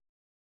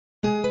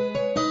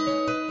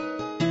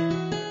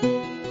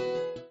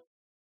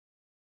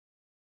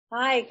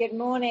Hi, good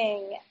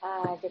morning,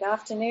 good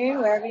afternoon,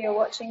 wherever you're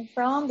watching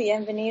from.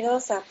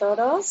 Bienvenidos a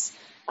todos.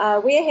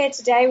 We're here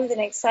today with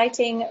an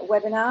exciting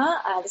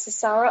webinar. This is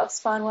Sarah of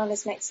Spa and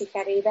Wellness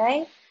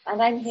Mexicaribe,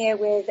 and I'm here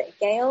with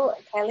Gail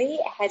Kelly,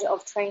 Head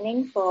of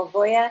Training for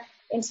Voya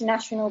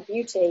International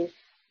Beauty.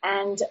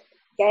 And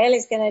Gail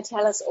is going to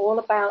tell us all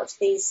about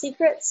the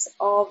secrets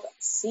of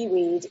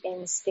seaweed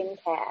in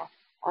skincare.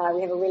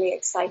 We have a really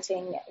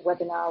exciting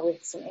webinar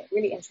with some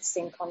really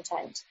interesting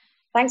content.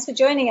 Thanks for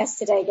joining us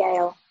today,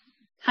 Gail.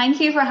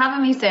 Thank you for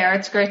having me, Sarah.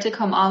 It's great to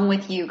come on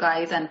with you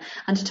guys and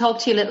to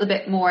talk to you a little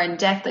bit more in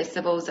depth, I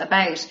suppose,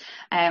 about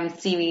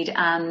seaweed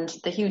and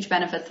the huge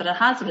benefits that it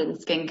has within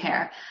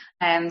skincare.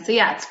 So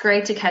yeah, it's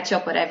great to catch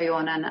up with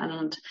everyone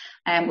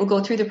and we'll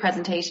go through the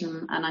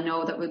presentation, and I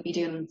know that we'll be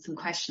doing some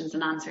questions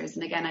and answers.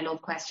 And again, I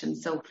love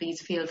questions, so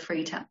please feel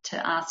free to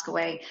ask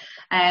away.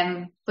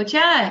 But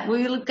yeah,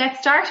 we'll get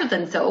started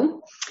then.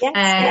 So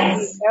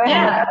yes.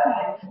 Yeah.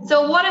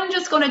 So what I'm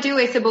just going to do,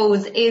 I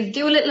suppose, is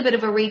do a little bit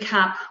of a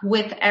recap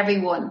with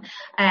everyone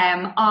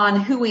on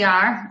who we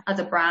are as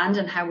a brand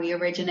and how we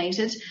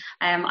originated.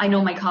 I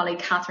know my colleague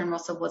Catherine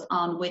Russell was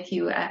on with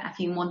you a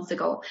few months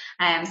ago,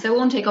 so I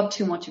won't take up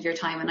too much of your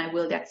time, and I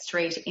will get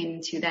straight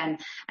into then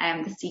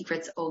the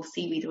secrets of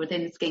seaweed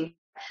within skin.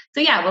 So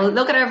yeah, we'll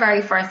look at our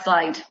very first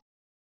slide.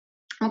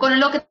 We're going to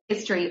look at the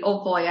history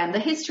of Voya and the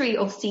history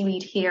of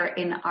seaweed here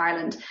in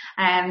Ireland.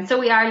 So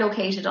we are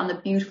located on the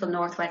beautiful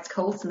northwest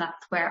coast, and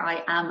that's where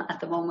I am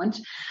at the moment.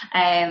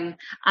 And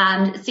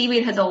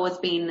seaweed has always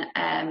been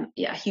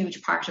a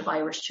huge part of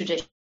Irish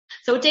tradition.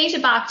 So it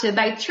dated back to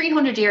about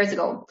 300 years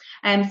ago.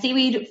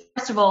 Seaweed,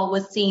 first of all,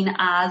 was seen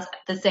as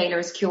the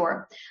sailor's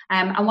cure.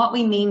 And what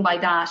we mean by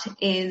that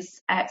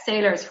is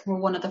sailors were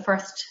one of the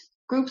first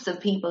groups of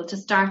people to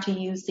start to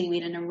use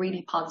seaweed in a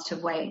really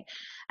positive way.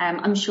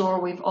 I'm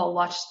sure we've all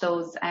watched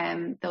those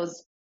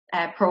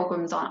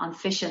programs on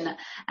fishing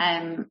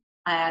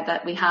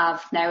that we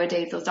have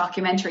nowadays, those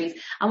documentaries,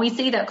 and we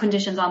see that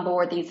conditions on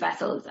board these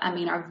vessels,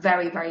 are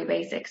very, very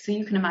basic. So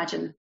you can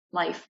imagine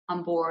life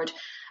on board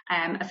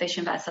a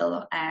fishing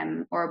vessel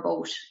or a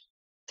boat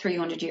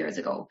 300 years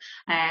ago.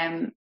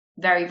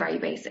 Very, very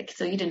basic.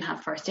 So you didn't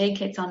have first aid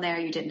kits on there,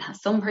 you didn't have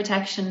sun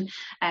protection,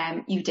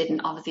 you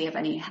didn't obviously have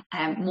any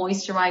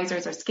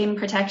moisturizers or skin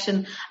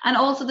protection, and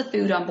also the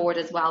food on board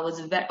as well was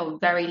of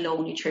very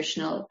low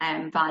nutritional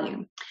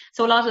value.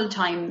 So a lot of the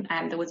time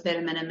there was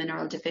vitamin and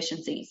mineral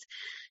deficiencies.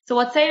 So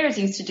what sailors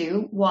used to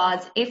do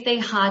was, if they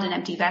had an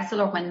empty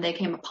vessel, or when they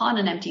came upon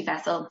an empty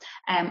vessel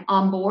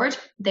on board,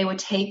 they would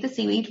take the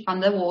seaweed from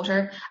the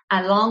water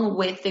along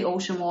with the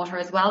ocean water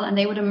as well, and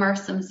they would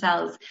immerse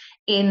themselves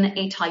in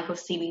a type of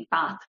seaweed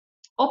bath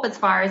up as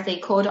far as they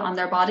could on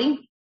their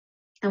body.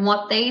 And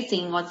what they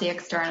seen was the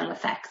external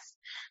effects.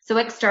 So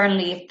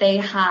externally, if they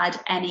had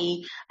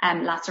any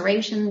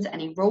lacerations,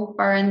 any rope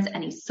burns,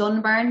 any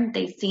sunburn,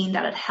 they've seen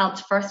that it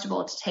helped, first of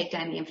all, to take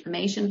down the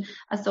inflammation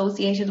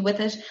associated with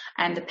it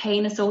and the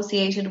pain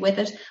associated with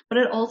it, but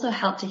it also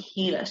helped to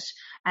heal it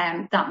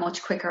that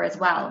much quicker as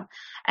well.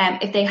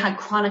 If they had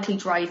chronically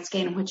dry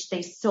skin, which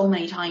they so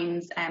many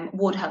times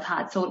would have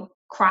had, so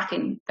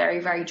cracking, very,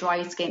 very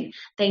dry skin,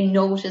 they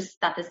noticed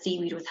that the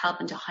seaweed was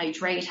helping to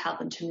hydrate,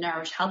 helping to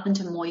nourish, helping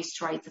to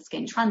moisturize the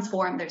skin,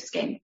 transform their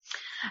skin.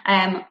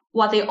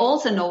 What they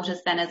also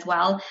noticed then as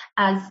well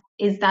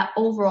is that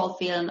overall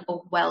feeling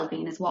of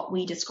well-being is what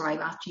we describe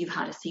after you've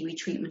had a seaweed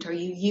treatment or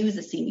you use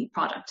a seaweed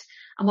product.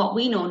 And what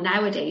we know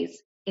nowadays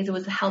is it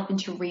was helping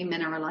to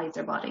remineralize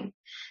their body.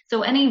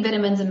 So any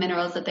vitamins and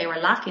minerals that they were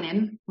lacking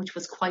in, which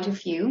was quite a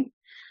few,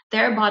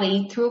 their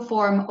body, through a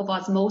form of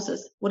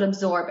osmosis, would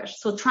absorb it.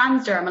 So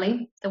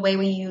transdermally, the way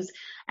we use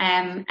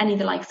any of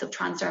the likes of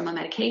transdermal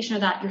medication, or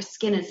that, your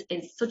skin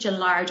is such a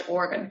large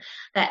organ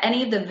that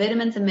any of the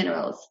vitamins and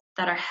minerals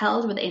that are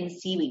held within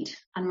seaweed,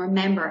 and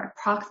remember,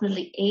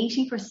 approximately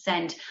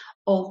 80%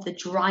 of the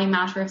dry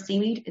matter of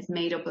seaweed is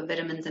made up of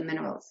vitamins and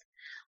minerals.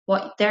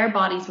 What their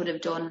bodies would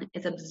have done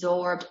is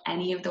absorbed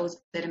any of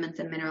those vitamins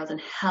and minerals and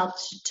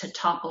helped to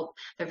top up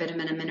their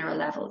vitamin and mineral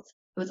levels.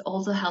 It was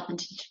also helping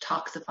to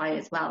detoxify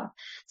as well.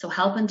 So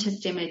helping to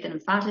stimulate the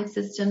lymphatic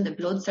system, the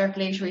blood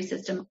circulatory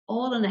system,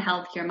 all in a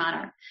healthier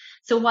manner.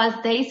 So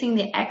whilst they seen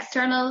the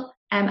external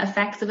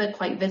effects of it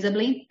quite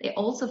visibly, they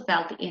also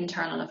felt the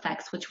internal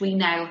effects, which we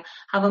now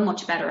have a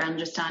much better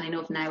understanding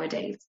of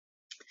nowadays.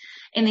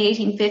 In the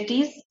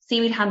 1850s,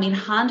 seaweed had been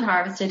hand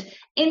harvested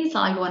in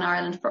Sligo in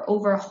Ireland for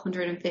over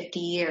 150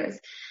 years.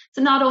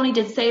 So not only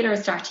did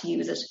sailors start to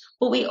use it,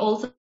 but we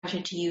also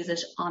started to use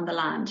it on the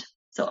land.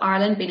 So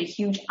Ireland being a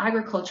huge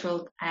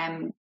agricultural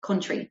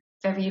country,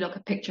 if ever you look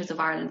at pictures of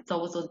Ireland, it's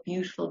always those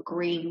beautiful,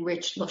 green,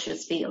 rich,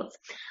 luscious fields.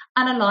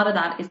 And a lot of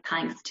that is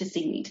thanks to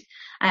seaweed.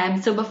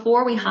 So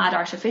before we had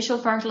artificial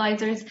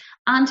fertilizers,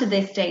 and to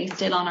this day,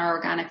 still on our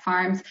organic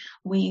farms,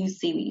 we use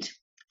seaweed.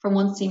 From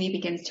once seaweed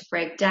begins to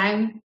break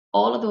down,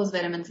 all of those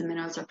vitamins and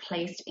minerals are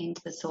placed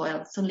into the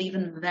soil, so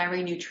leaving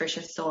very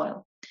nutritious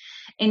soil.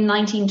 In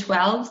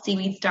 1912,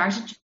 seaweed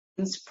started to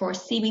be used for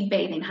seaweed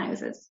bathing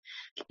houses.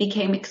 It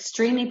became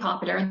extremely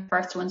popular, and the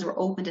first ones were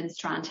opened in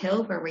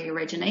Strandhill, where we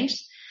originate.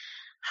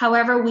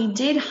 However, we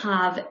did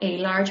have a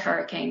large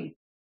hurricane,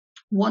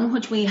 one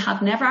which we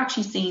have never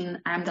actually seen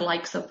the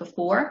likes of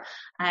before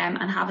and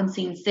haven't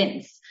seen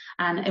since.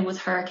 And it was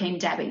Hurricane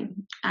Debbie.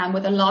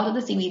 With a lot of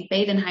the seaweed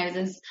bathing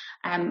houses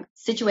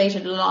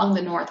situated along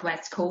the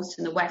northwest coast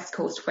and the west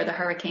coast where the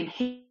hurricane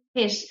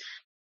hit,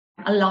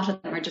 a lot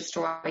of them were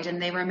destroyed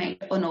and they remained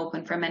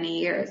unopened for many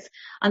years.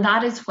 And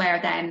that is where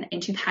then in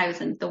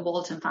 2000, the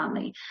Walton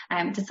family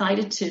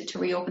decided to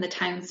reopen the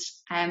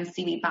town's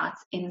seaweed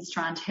baths in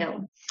Strand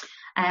Hill.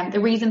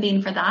 The reason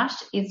being for that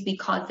is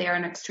because they are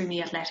an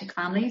extremely athletic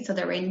family. So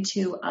they're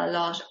into a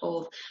lot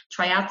of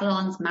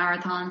triathlons,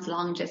 marathons,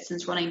 long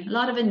distance running, a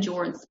lot of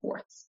endurance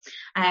sports.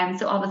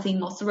 So obviously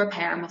muscle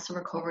repair, muscle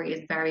recovery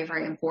is very,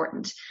 very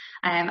important.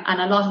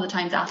 And a lot of the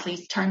times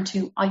athletes turn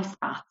to ice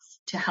baths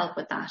to help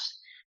with that.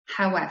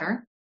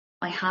 However,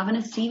 by having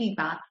a seaweed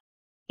bath,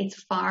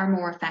 it's far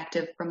more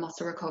effective for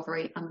muscle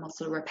recovery and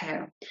muscle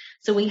repair.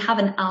 So we have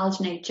an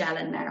alginate gel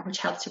in there, which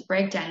helps to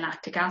break down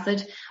lactic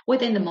acid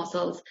within the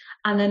muscles,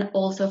 and then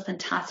also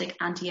fantastic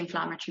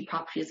anti-inflammatory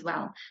property as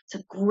well.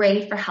 So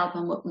great for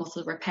helping with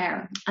muscle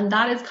repair. And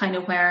that is kind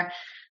of where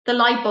the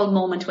light bulb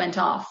moment went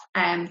off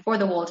for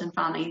the Walton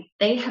family.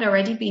 They had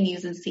already been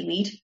using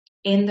seaweed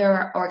in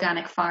their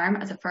organic farm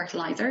as a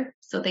fertilizer.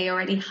 So they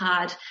already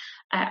had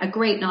a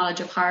great knowledge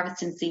of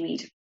harvesting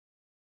seaweed.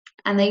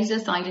 And they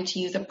decided to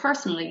use it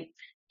personally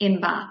in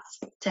baths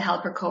to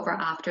help recover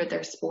after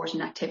their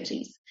sporting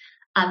activities.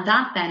 And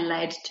that then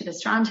led to the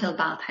Strand Hill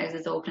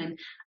bathhouses opening.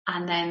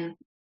 And then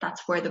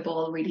that's where the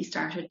ball really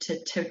started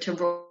to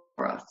roll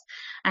for us.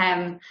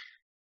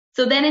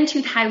 So then in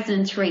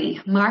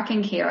 2003, Mark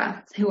and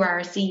Kira, who are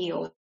our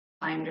CEO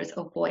founders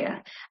of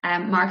Boya,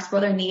 Mark's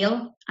brother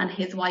Neil and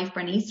his wife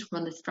Bernice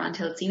run the Strand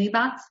Hill seaweed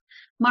baths.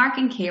 Mark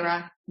and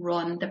Kira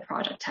run the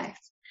Project House.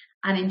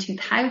 And in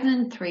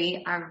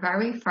 2003, our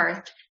very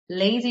first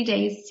Lazy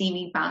Days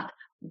seaweed bath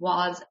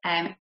was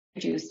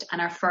introduced and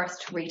our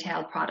first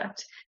retail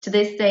product. To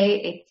this day,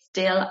 it's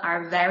still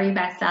our very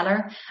best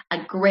seller,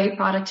 a great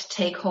product to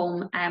take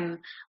home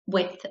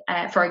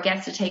for a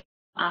guest to take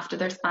after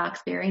their spa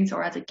experience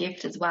or as a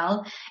gift as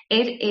well.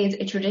 It is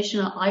a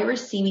traditional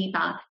Irish seaweed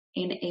bath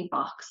in a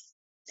box.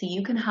 So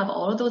you can have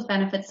all of those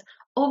benefits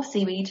of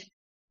seaweed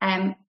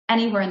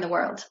anywhere in the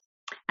world.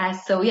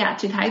 So yeah,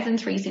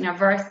 2003 seen our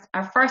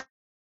first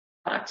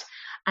product,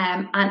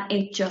 and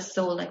it just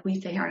sold, like we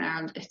say here in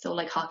Ireland, it sold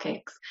like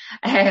hotcakes.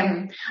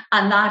 And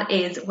that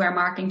is where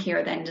Mark and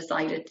Kira then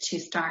decided to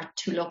start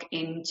to look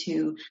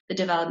into the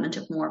development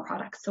of more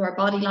products. So our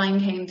body line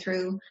came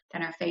through,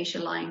 then our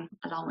facial line,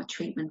 along with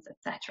treatments,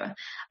 etc.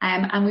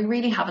 And we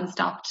really haven't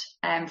stopped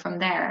from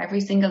there. Every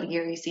single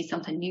year you see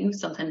something new,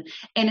 something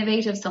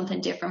innovative,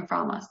 something different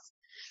from us.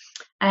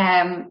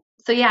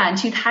 So yeah, in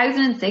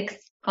 2006,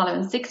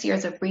 following 6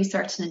 years of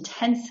research and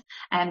intense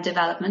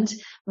development,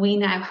 we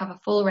now have a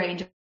full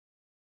range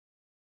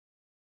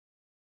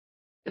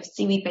of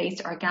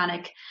seaweed-based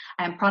organic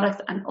products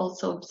and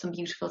also some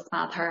beautiful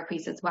spa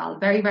therapies as well.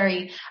 Very,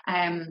 very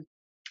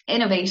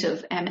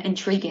innovative and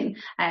intriguing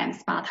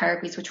spa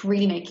therapies, which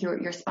really make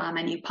your spa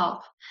menu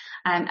pop.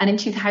 And in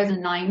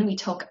 2009, we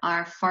took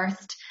our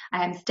first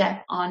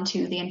step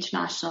onto the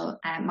international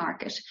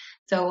market.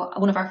 So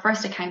one of our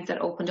first accounts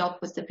that opened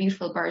up was the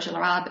beautiful Burj Al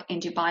Arab in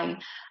Dubai.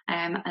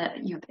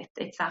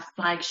 It's that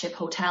flagship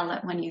hotel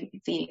that when you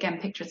see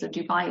again pictures of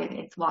Dubai,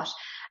 it's what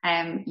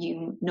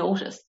you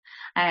notice.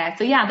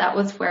 So yeah, that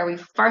was where we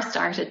first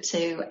started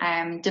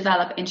to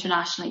develop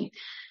internationally.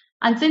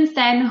 And since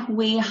then,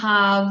 we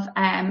have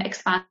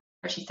expanded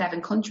to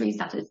 37 countries.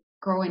 That is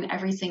growing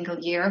every single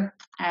year.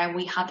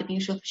 We have the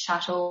beautiful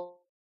Chateau.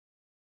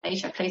 I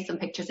placed some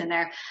pictures in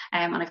there,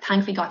 and I've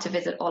thankfully got to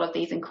visit all of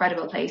these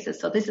incredible places.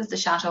 So this is the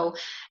Chateau.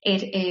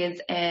 It is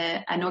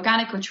an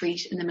organic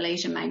retreat in the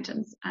Malaysian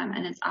mountains,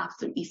 and it's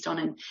absolutely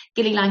stunning.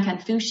 Gili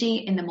Lankan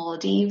Fushi in the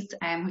Maldives,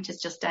 which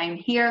is just down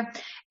here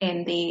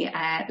in the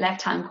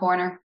left-hand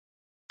corner.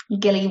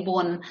 Gili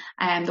won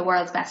the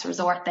world's best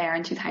resort there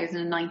in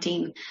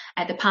 2019.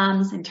 The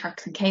Palms in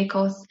Turks and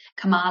Caicos,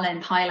 Kamala in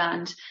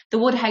Thailand, the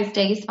Woodhouse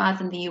Day Spas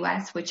in the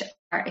US, which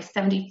are a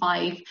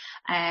 75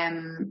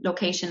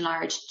 location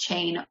large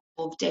chain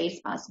of day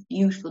spas,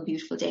 beautiful,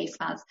 beautiful day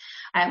spas.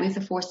 We have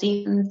the Four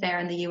Seasons there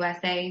in the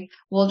USA,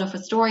 Waldorf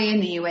Astoria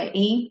in the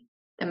UAE,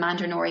 the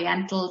Mandarin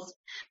Orientals,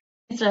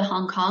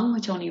 Hong Kong,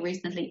 which only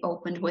recently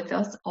opened with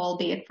us,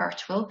 albeit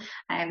virtual.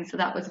 So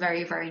that was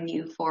very, very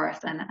new for us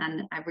and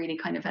a really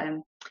kind of a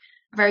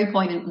very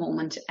poignant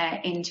moment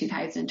in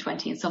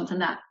 2020 and something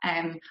that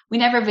we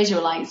never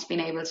visualized being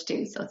able to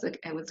do. So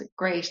it was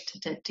great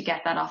to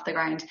get that off the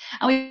ground.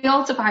 And we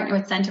also partner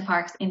with Center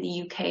Parcs in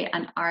the UK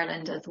and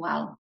Ireland as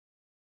well.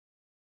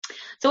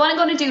 So what I'm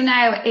going to do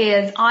now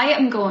is I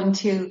am going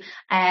to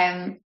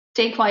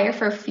stay quiet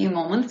for a few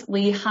moments.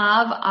 We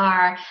have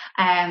our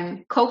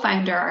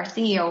co-founder, our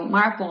CEO,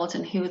 Mark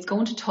Walton, who is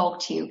going to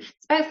talk to you.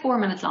 It's about 4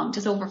 minutes long,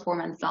 just over 4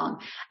 minutes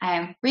long,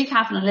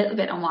 recapping a little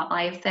bit on what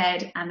I have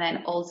said, and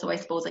then also, I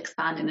suppose,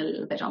 expanding a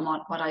little bit on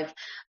what I've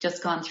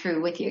just gone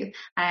through with you.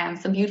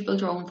 Some beautiful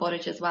drone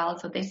footage as well.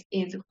 So this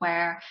is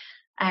where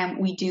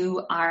we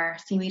do our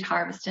seaweed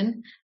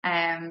harvesting.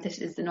 This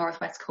is the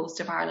northwest coast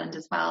of Ireland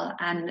as well.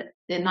 And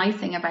the nice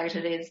thing about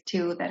it is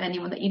too that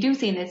anyone that you do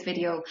see in this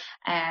video,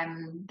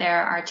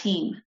 they're our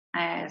team.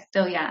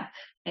 So yeah,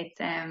 it's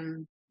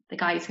the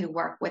guys who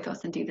work with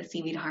us and do the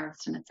seaweed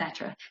harvesting,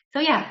 etc. So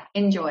yeah,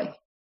 enjoy.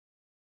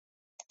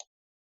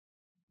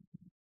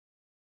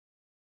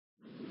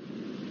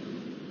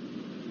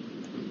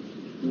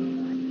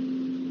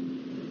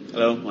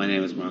 Hello, my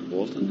name is Mark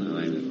Bolton and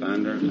I'm the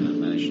founder and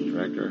managing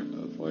director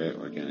of Voya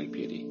Organic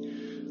Beauty.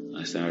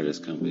 I started this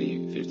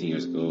company 15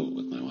 years ago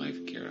with my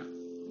wife, Kira.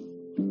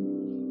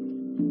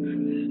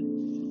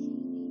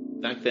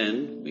 Back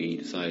then, we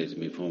decided to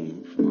move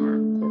home from our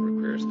corporate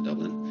careers in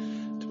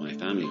Dublin to my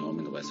family home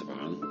in the west of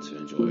Ireland to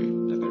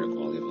enjoy a better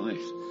quality of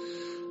life.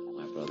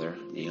 My brother,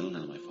 Neil,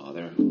 and my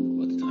father,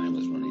 who at the time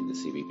was running the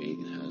seaweed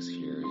bathing house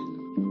here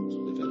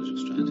in the village of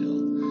Strandhill.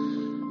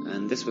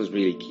 And this was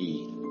really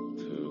key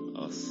to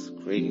us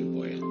creating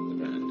Voya, the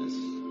brand as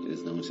it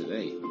is known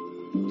today.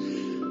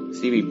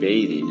 Seaweed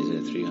bathing is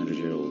a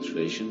 300-year-old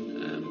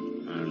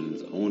tradition,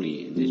 Ireland's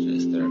only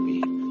indigenous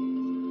therapy.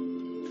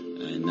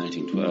 In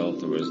 1912,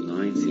 there was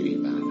 9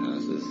 seaweed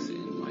bathhouses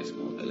in my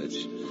small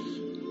village.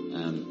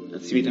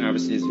 And seaweed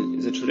harvesting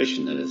is a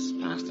tradition that is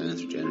passed down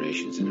through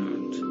generations in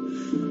Ireland.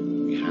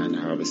 We hand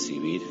harvest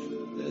seaweed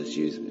that is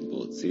used in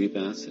both seaweed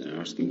baths and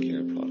our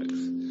skincare products.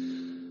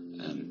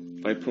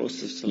 By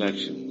process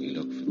selection, we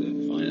look for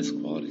the finest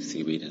quality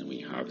seaweed and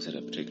we harvest it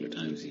at particular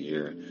times of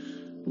year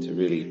to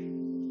really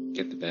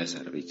get the best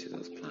out of each of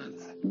those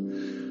plants.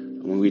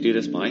 And when we do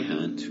this by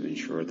hand to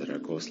ensure that our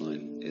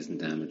coastline isn't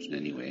damaged in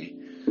any way,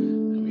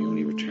 and we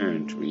only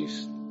return to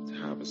reefs to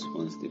harvest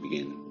once they have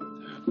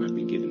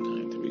been given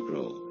time to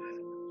regrow.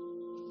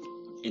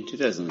 In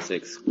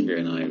 2006, Kira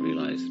and I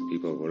realized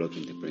people were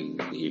looking to bring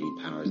the healing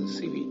powers of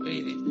seaweed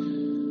bathing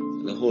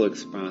and the whole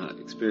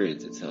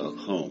experience itself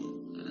home.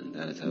 And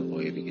that is how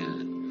Voya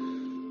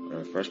began. With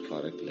our first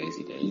product,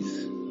 Lazy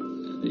Days,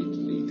 the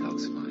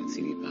detoxified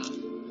seaweed bath.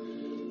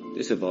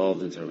 This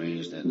evolved into a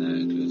range that now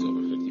includes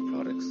over 50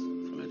 products,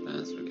 from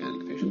advanced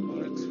organic facial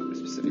products for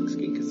specific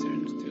skin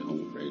concerns to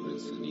home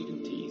fragrance and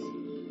even teas.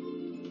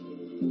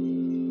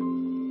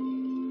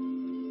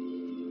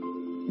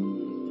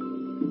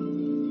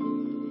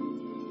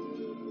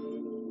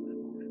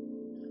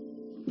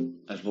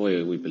 At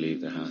Voya, we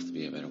believe there has to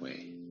be a better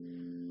way.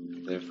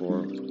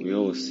 Therefore, we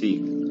always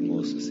seek the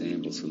most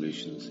sustainable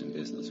solutions in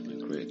business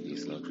when creating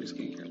these luxury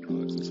skincare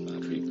products and spa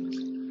treatments.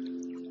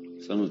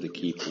 Some of the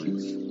key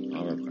points of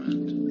our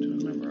brand to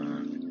remember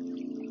are: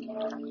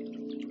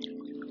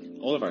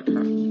 all of our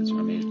cartons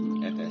are made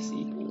from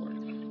FSC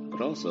board,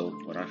 but also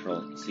with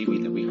actual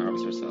seaweed that we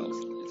harvest ourselves.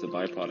 It's a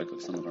byproduct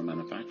of some of our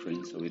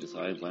manufacturing, so we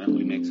decided, why don't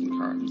we make some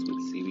cartons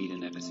with seaweed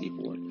and FSC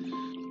board.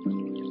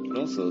 But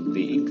also,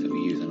 the ink that we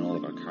use on all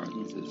of our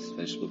cartons is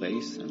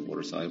vegetable-based and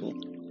water-soluble.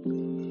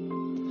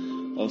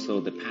 Also,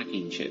 the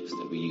packing chips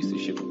that we use to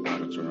ship our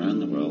products around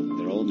the world,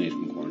 they're all made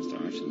from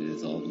cornstarch and they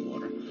dissolve in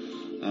water.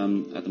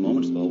 At the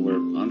moment as well, we're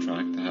on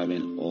track to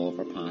having all of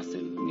our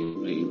plastic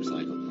newly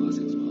recycled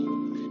plastic as well.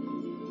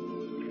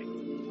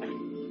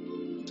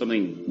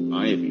 Something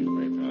I have been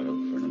very proud of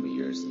for a number of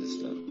years is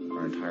that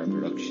our entire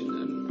production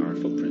and our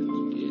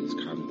footprint is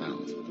carbon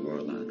balanced with the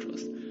Royal Land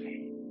Trust.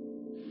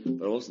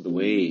 But also the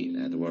way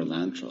the World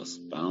Land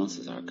Trust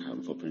balances our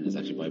carbon footprint is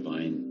actually by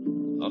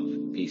buying up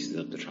pieces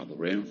of the tropical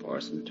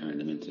rainforest and turning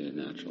them into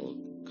natural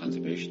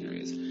conservation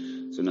areas.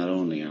 So not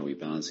only are we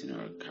balancing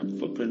our carbon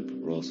footprint, but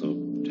we're also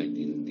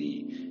protecting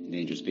the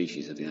endangered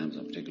species of the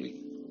Amazon particularly.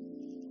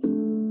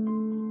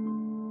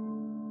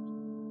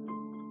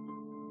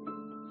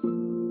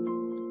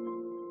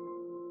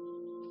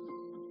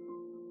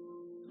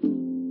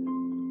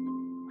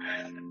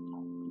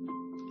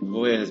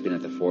 Voya has been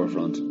at the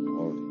forefront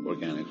of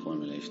organic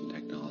formulation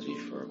technology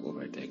for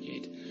over a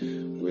decade.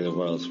 We're the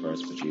world's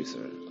first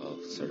producer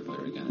of certified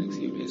organic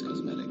seaweed-based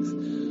cosmetics,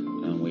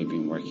 and we've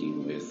been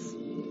working with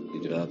the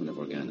development of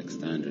organic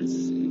standards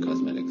in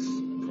cosmetics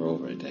for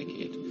over a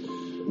decade.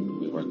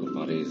 We work with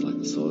bodies like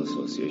the Soil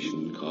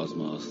Association,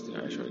 Cosmos, the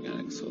Irish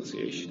Organic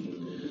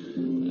Association,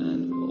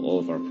 and all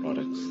of our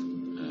products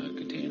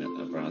contain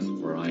a vast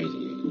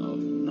variety of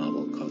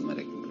novel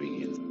cosmetic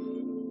ingredients.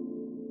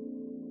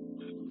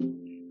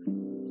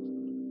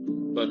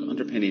 But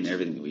underpinning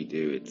everything that we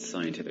do, it's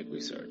scientific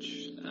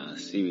research.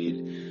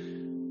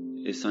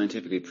 Seaweed is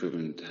scientifically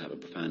proven to have a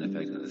profound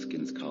effect on the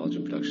skin's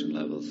collagen production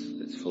levels.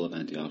 It's full of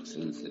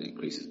antioxidants. It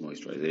increases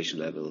moisturization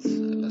levels,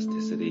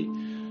 elasticity.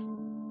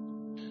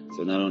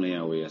 So not only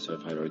are we a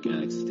certified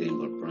organic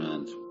sustainable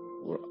brand,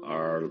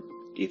 our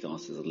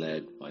ethos is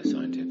led by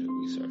scientific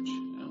research,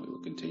 and we will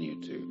continue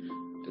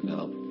to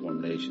develop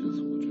formulations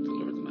which will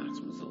deliver the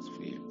maximum results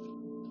for you.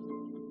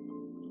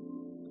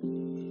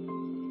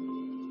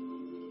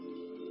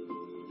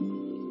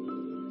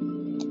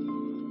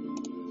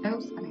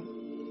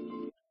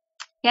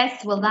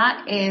 Yes, well,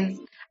 that is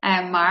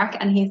Mark,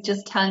 and he's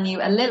just telling you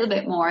a little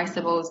bit more, I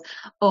suppose,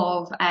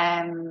 of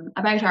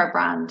about our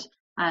brand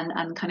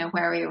and kind of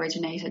where we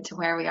originated to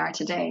where we are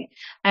today.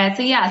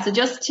 So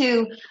just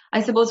to,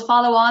 I suppose,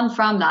 follow on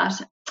from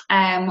that,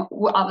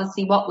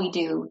 obviously what we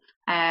do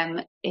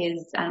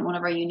is, and one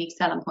of our unique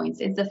selling points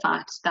is the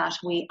fact that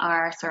we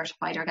are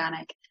certified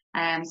organic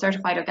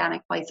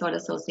by Soil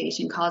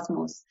Association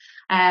Cosmos.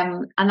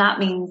 And that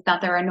means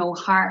that there are no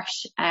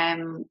harsh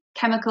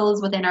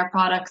chemicals within our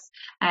products,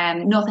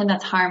 nothing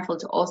that's harmful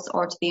to us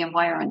or to the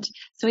environment.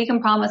 So we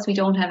can promise we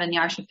don't have any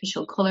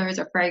artificial colours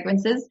or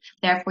fragrances.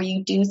 Therefore,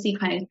 you do see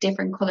kind of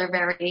different colour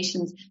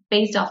variations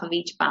based off of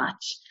each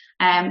batch.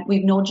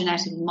 We've no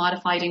genetically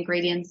modified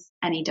ingredients,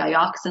 any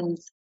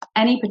dioxins,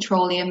 any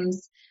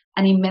petroleums,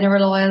 any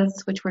mineral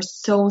oils, which were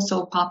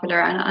so popular,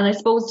 and I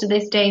suppose to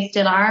this day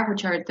still are,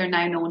 they're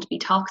now known to be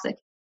toxic,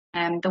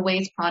 the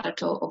waste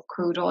product of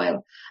crude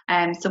oil.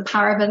 So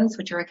parabens,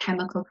 which are a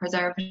chemical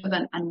preservative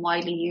and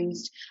widely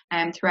used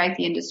throughout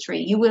the industry.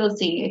 You will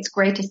see, it's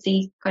great to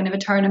see kind of a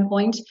turning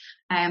point.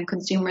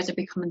 Consumers are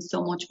becoming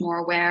so much more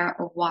aware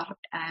of what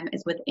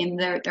is within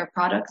their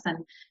products, and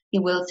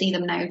you will see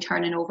them now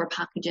turning over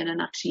packaging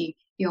and actually,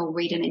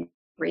 reading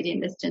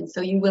ingredient listing.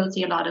 So you will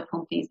see a lot of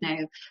companies now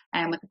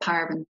with the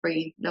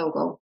paraben-free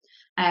logo.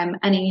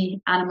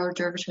 Any animal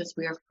derivatives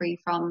we are free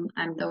from,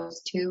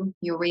 those two,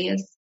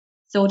 ureas,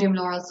 sodium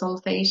lauryl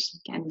sulfate,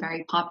 again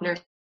very popular,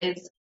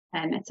 it's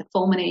a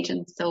foaming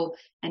agent. So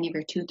any of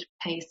your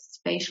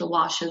toothpaste, facial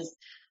washes,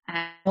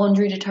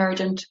 laundry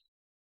detergent,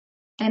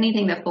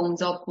 anything that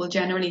foams up will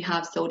generally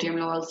have sodium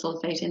lauryl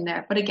sulfate in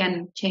there. But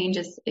again, change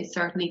is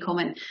certainly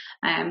coming,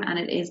 and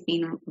it is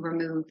being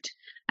removed.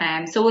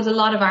 So with a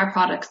lot of our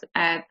products,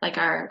 like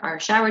our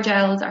shower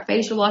gels, our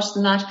facial washes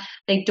and that,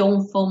 they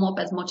don't foam up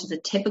as much as a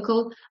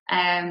typical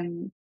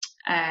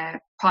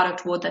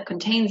product would that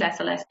contains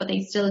SLS, but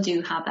they still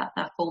do have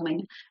that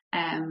foaming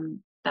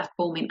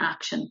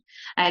action.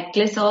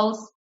 Glycols,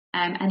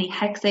 any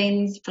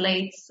hexanes,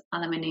 phthalates,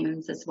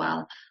 aluminiums as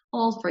well,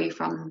 all free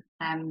from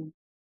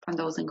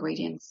those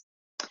ingredients.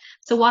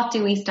 So what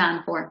do we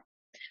stand for?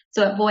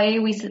 So at Voya,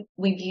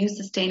 we view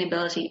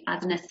sustainability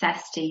as a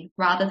necessity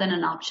rather than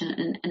an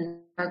option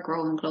in our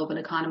growing global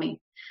economy.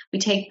 We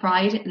take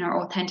pride in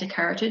our authentic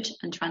heritage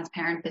and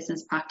transparent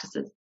business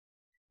practices.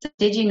 So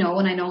did you know,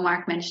 and I know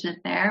Mark mentioned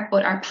it there,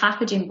 but our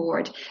packaging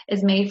board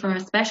is made from a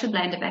special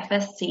blend of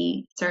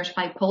FSC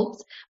certified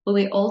pulps, but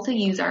we also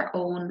use our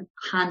own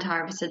hand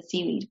harvested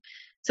seaweed.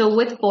 So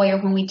with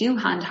Voya, when we do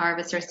hand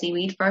harvest our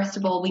seaweed, first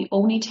of all, we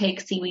only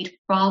take seaweed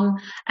from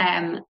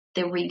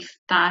the reef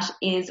that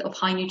is of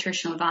high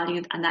nutritional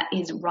value and that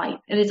is ripe.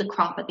 It is a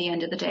crop at the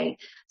end of the day.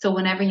 So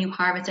whenever you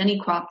harvest any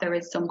crop, there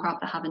is some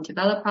crop that haven't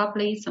developed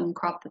properly, some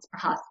crop that's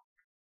perhaps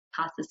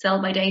past the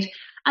sell-by date,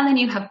 and then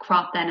you have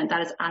crop then, and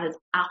that is at its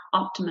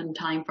optimum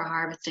time for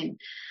harvesting.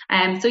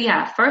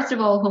 First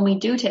of all, when we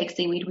do take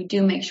seaweed, we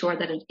do make sure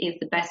that it is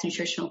the best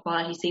nutritional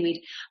quality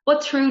seaweed,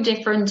 but through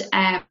different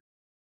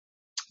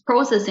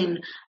processing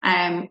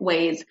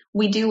ways,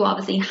 we do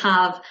obviously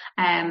have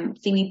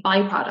seaweed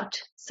byproduct.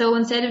 So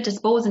instead of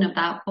disposing of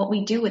that, what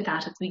we do with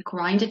that is we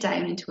grind it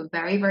down into a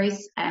very, very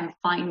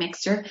fine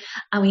mixture,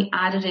 and we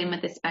add it in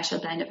with this special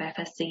blend of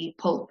FSC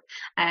pulp,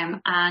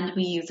 and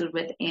we use it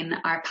within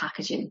our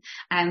packaging.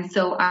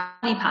 So our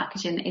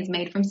packaging is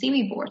made from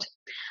seaweed board.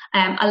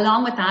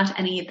 Along with that,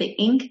 any of the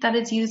ink that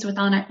is used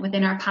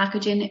within our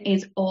packaging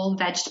is all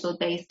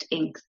vegetable-based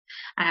inks,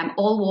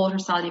 all water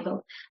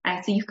soluble,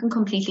 so you can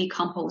completely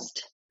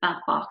compost that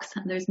box,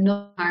 and there's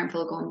no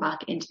harmful going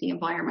back into the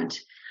environment.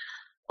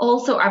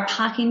 Also, our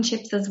packing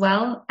chips as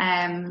well.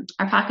 Our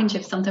packing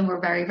chips, something we're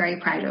very, very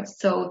proud of.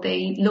 So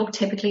they look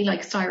typically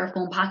like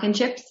styrofoam packing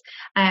chips,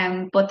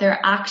 but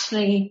they're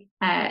actually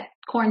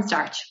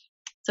cornstarch.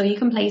 So you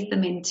can place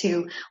them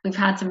into, we've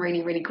had some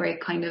really, really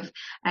great kind of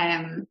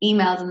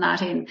emails and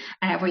that in,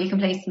 where you can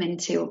place them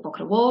into a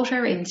bucket of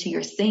water, into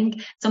your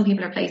sink. Some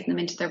people are placing them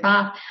into their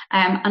bath,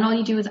 and all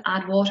you do is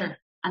add water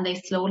and they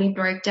slowly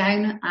break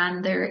down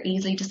and they're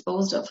easily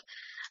disposed of.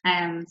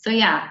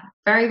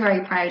 Very,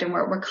 very proud, and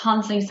we're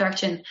constantly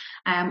searching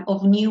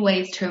of new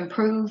ways to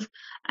improve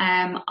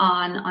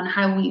on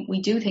how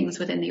we do things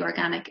within the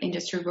organic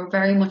industry. We're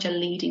very much a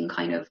leading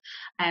kind of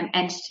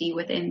entity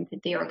within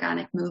the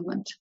organic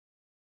movement.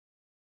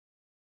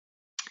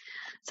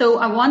 So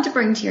I want to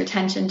bring to your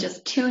attention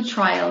just 2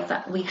 trials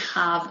that we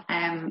have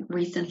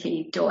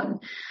recently done.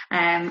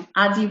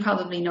 As you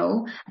probably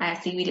know,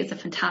 seaweed is a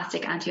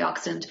fantastic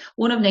antioxidant,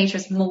 one of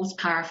nature's most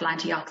powerful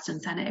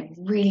antioxidants, and it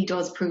really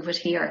does prove it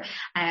here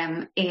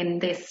in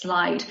this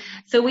slide.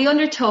 So we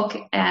undertook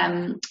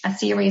a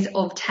series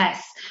of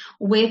tests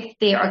with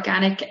the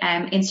Organic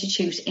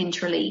Institute in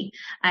Tralee,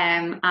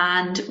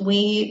 and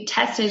we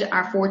tested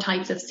our 4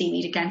 types of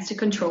seaweed against a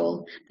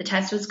control. The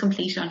test was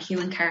completed on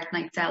human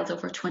keratinite cells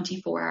over a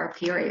 24-hour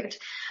period,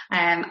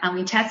 and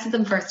we tested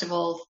them first of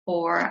all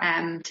for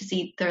to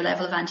see their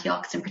level of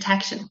antioxidant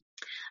protection.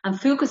 And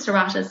Fucus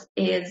serratus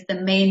is the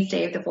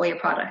mainstay of the Voya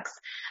products.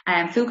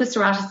 Fucus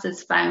serratus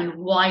is found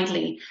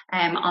widely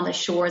on the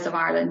shores of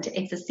Ireland.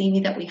 It's a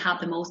seaweed that we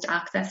have the most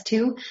access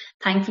to.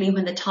 Thankfully,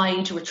 when the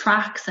tide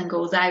retracts and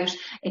goes out,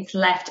 it's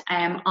left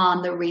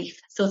on the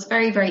reef. So it's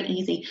very, very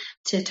easy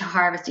to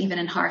harvest even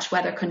in harsh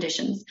weather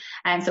conditions.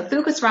 So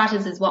Fucus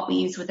serratus is what we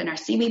use within our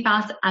seaweed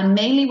baths and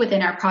mainly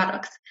within our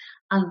products.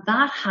 And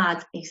that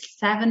has a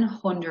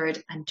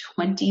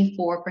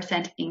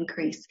 724%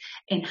 increase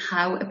in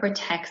how it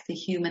protects the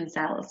human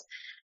cells.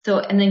 So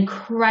an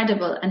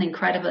incredible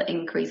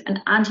increase. And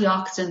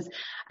antioxidants,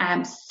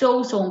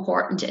 so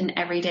important in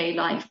everyday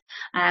life.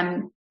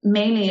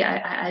 Mainly,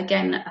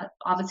 again,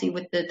 obviously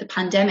with the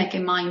pandemic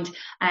in mind,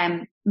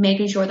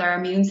 making sure that our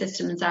immune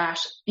systems are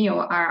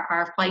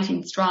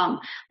fighting strong.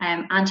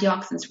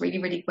 Antioxidants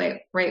really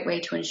great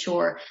way to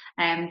ensure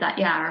that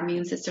our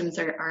immune systems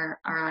are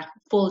at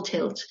full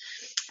tilt.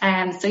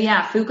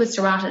 Fucus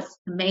serratus,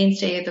 the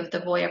mainstay of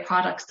the Voya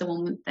products, the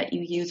one that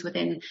you use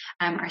within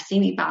our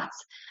seaweed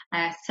baths,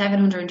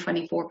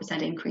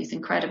 724% increase,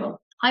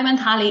 incredible.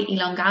 Hymanthale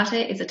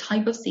elongata is a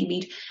type of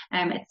seaweed,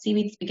 it's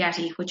seaweed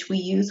spaghetti, which we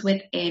use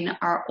within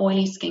our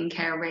oily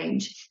skincare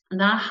range. And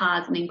that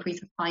has an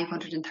increase of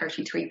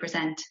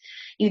 533%.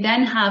 You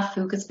then have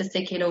Fucus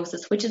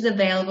fasciculosus, which is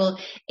available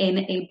in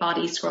a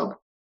body scrub.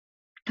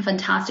 A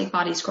fantastic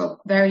body scrub,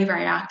 very,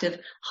 very active,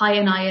 high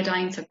in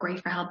iodine, so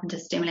great for helping to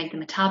stimulate the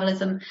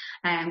metabolism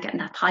and getting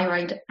that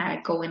thyroid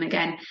going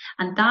again.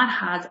 And that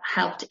has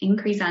helped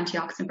increase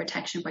antioxidant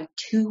protection by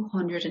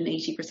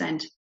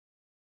 280%.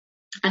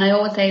 And I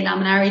always say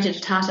Laminaria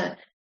digitata,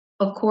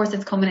 of course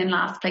it's coming in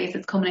last place,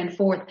 it's coming in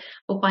fourth,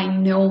 but by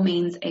no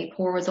means a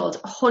poor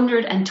result.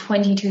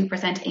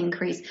 122%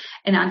 increase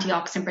in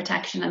antioxidant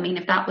protection. I mean,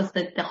 if that was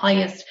the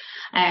highest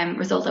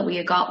result that we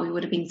had got, we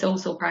would have been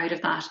so proud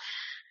of that.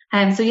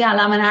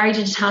 Laminaria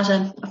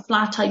digitata, a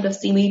flat type of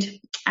seaweed,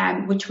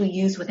 which we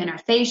use within our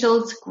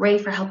facials,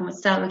 great for helping with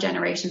cell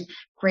regeneration,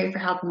 great for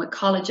helping with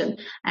collagen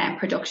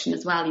production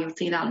as well. You'll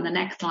see that on the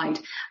next slide.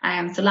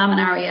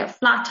 Laminaria, a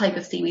flat type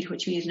of seaweed,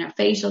 which we use in our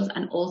facials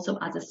and also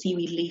as a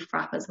seaweed leaf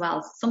wrap as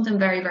well. Something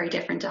very, very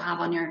different to have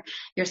on your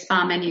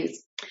spa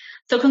menus.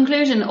 So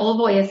conclusion, all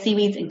Voya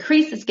seaweeds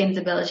increase the skin's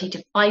ability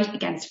to fight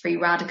against free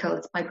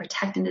radicals. By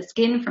protecting the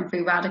skin from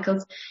free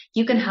radicals,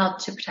 you can help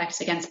to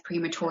protect against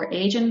premature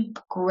aging.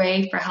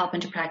 Great for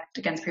helping to protect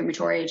against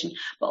premature aging,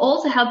 but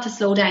also help to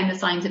slow down the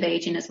signs of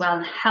aging as well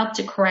and help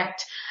to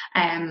correct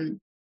any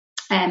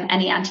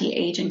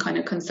anti-aging kind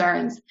of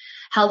concerns.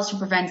 Helps to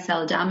prevent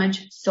cell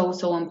damage,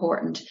 so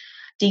important.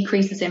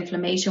 Decreases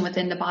inflammation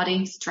within the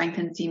body,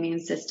 strengthens the immune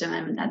system,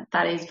 and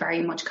that is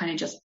very much kind of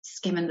just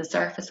skimming the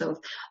surface of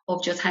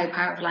just how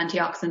powerful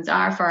antioxidants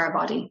are for our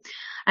body.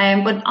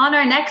 But on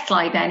our next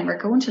slide then,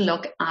 we're going to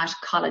look at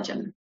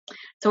collagen.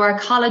 So our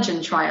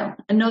collagen trial,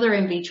 another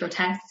in vitro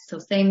test, so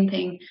same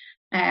thing,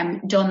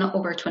 done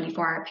over a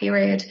 24-hour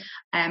period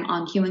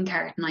on human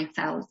keratinocyte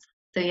cells.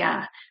 So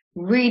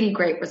really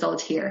great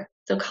result here.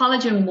 So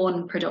collagen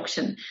 1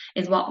 production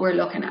is what we're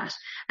looking at.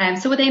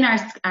 So within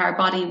our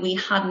body, we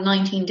had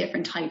 19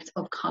 different types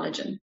of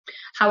collagen.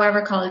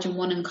 However, collagen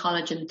 1 and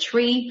collagen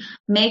 3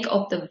 make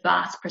up the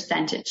vast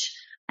percentage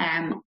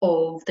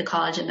of the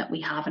collagen that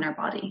we have in our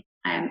body.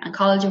 And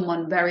collagen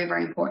 1, very,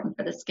 very important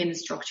for the skin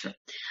structure.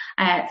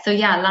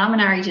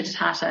 Laminaria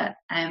digitata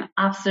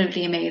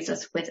absolutely amazed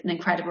us with an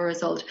incredible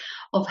result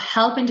of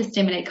helping to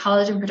stimulate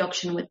collagen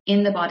production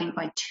within the body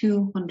by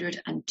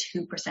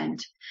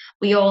 202%.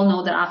 We all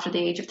know that after the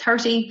age of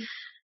 30,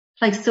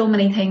 like so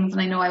many things,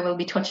 and I know I will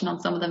be touching on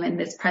some of them in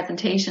this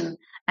presentation,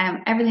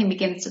 everything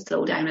begins to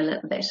slow down a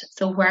little bit.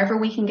 So wherever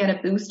we can get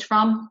a boost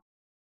from,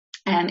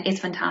 is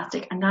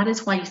fantastic, and that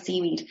is why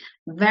seaweed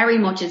very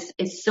much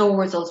is so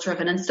results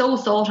driven and so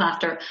sought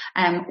after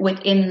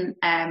within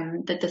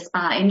the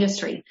spa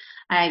industry.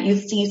 You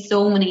see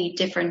so many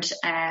different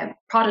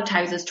product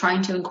houses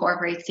trying to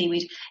incorporate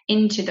seaweed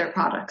into their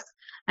products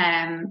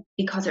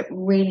because it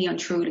really and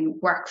truly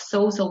works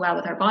so well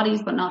with our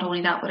bodies, but not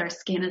only that, with our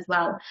skin as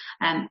well.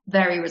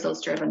 Very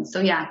results driven.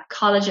 So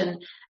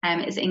collagen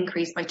is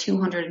increased by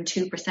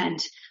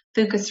 202%.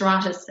 Fucus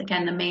serratus,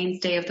 again, the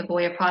mainstay of the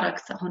Voya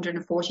products,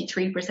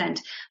 143%.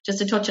 Just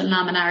to touch on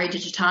Laminaria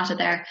digitata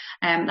there,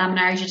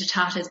 Laminaria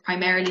digitata is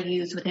primarily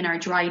used within our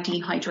dry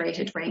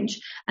dehydrated range,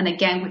 and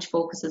again, which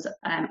focuses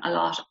a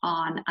lot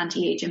on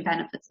anti-aging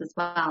benefits as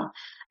well.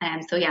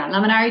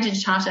 Laminaria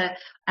digitata,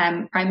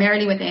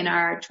 primarily within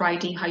our dry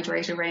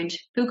dehydrated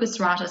range. Fucus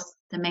serratus,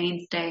 the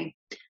mainstay,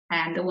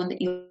 and the one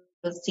that you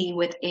will see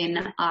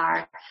within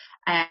our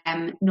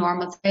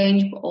normal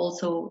range, but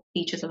also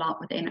features a lot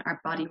within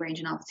our body range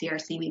and obviously our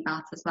seaweed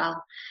baths as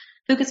well.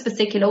 Fucus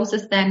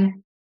fasciculosus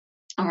then,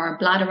 or our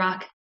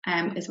bladderwrack,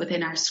 is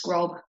within our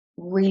scrub.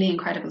 Really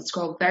incredible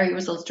scrub, very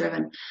results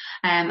driven,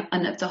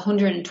 and it's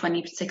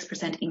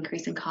 126%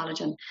 increase in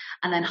collagen.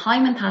 And then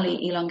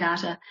Hymanthale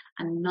elongata,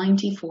 a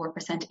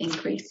 94%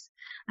 increase.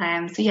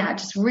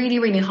 Just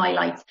really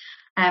highlights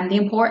the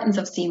importance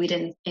of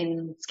seaweed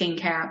in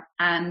skincare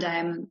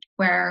and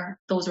where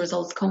those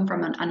results come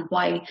from and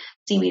why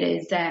seaweed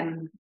is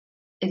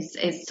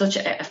is such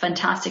a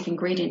fantastic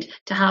ingredient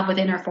to have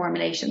within our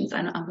formulations,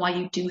 and why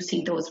you do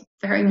see those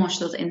very much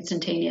those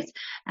instantaneous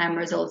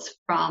results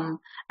from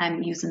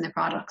using the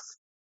products.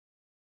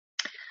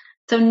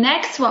 So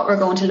next, what we're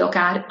going to look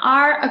at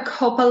are a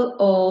couple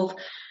of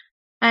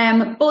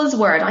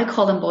buzzword, I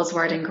call them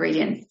buzzword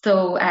ingredients.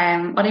 So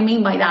what I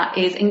mean by that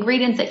is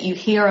ingredients that you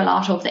hear a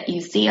lot of, that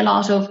you see a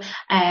lot of,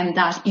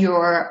 that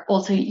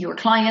your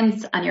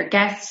clients and your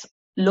guests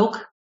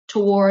look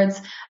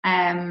towards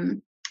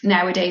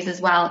nowadays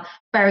as well,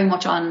 very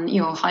much on,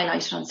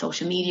 highlighted on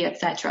social media,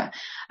 etc.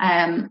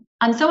 And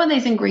some of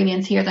these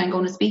ingredients here that I'm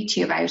going to speak to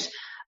you about,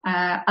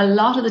 a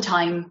lot of the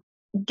time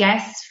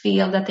guests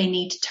feel that they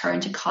need to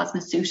turn to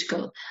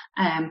cosmeceutical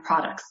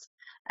products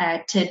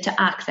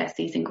to access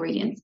these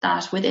ingredients,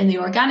 that within the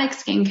organic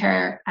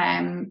skincare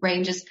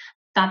ranges,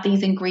 that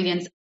these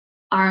ingredients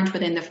aren't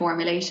within the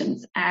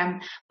formulations.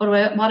 But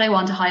what I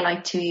want to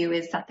highlight to you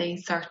is that they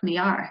certainly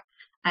are,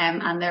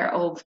 and they're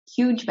of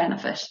huge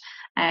benefit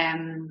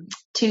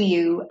to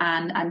you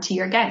and to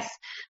your guests.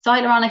 So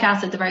hyaluronic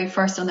acid, the very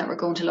first one that we're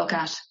going to look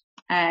at,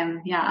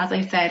 as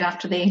I said,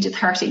 after the age of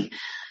 30,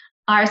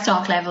 our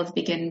stock levels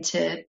begin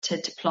to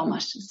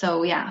plummet.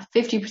 So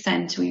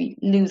 50%, we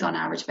lose on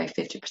average about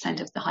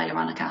 50% of the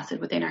hyaluronic acid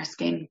within our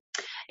skin.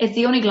 It's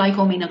the only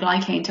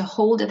glycosaminoglycan to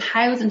hold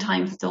 1,000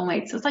 times its own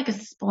weight. So it's like a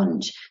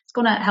sponge. It's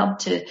going to help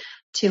to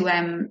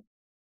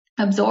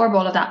absorb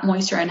all of that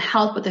moisture and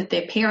help with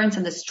the appearance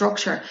and the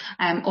structure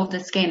of the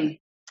skin.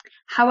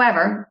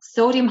 However,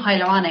 sodium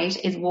hyaluronate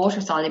is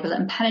water soluble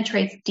and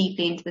penetrates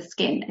deeply into the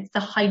skin. It's the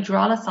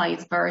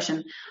hydrolyzed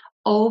version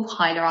of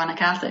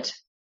hyaluronic acid.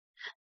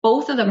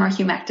 Both of them are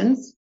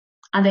humectants,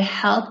 and they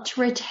help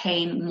to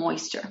retain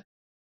moisture.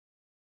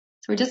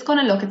 So we're just going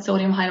to look at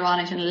sodium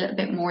hyaluronate in a little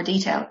bit more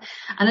detail.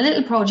 And a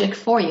little project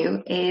for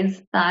you is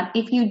that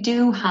if you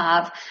do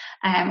have,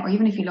 or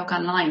even if you look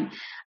online,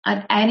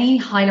 at any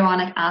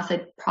hyaluronic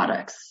acid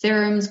products,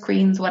 serums,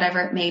 creams, whatever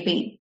it may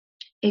be,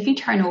 if you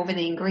turn over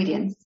the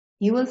ingredients,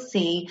 you will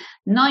see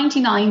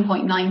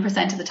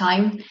 99.9% of the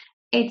time,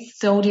 it's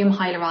sodium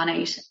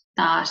hyaluronate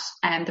that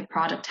the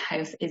product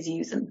house is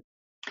using.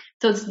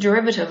 So it's a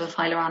derivative of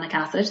hyaluronic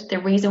acid. The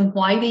reason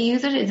why they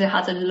use it is it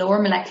has a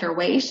lower molecular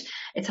weight.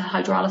 It's a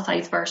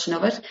hydrolyzed version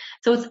of it.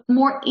 So it's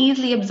more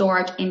easily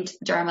absorbed into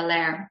the dermal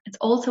layer. It's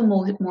also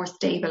more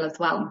stable as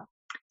well.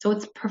 So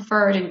it's a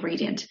preferred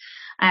ingredient,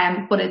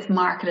 but it's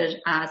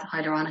marketed as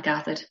hyaluronic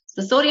acid.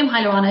 So sodium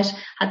hyaluronate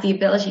has the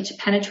ability to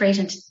penetrate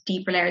into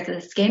deeper layers of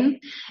the skin.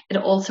 It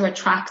also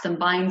attracts and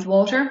binds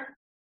water.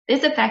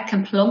 This effect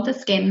can plump the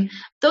skin,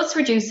 thus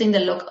reducing the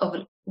look of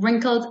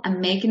wrinkles and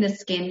making the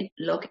skin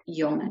look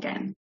young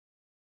again.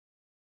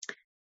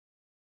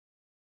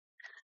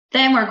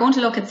 Then we're going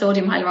to look at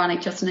sodium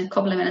hyaluronate just in a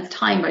couple of minutes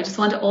time, but I just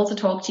want to also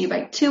talk to you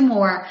about two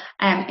more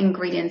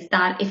ingredients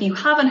that if you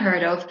haven't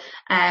heard of,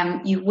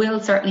 you will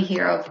certainly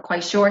hear of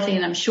quite shortly,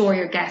 and I'm sure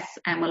your guests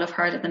will have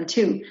heard of them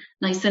too.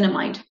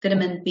 Niacinamide,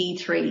 vitamin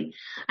B3.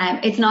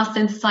 It's not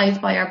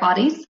synthesized by our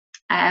bodies.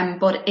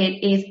 But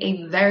it is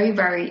a very,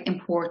 very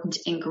important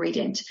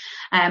ingredient,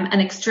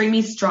 an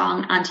extremely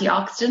strong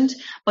antioxidant,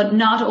 but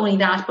not only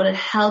that, but it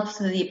helps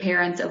with the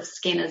appearance of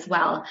skin as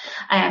well.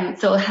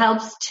 So it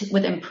helps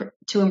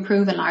to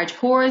improve enlarged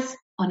pores,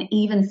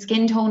 uneven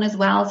skin tone as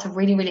well. So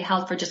really, really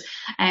helpful for just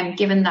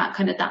giving that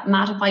kind of that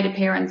mattified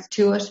appearance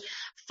to it.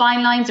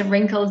 Fine lines of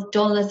wrinkles,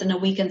 dullness and a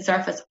weakened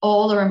surface,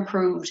 all are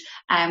improved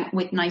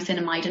with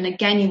niacinamide. And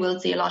again, you will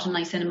see a lot of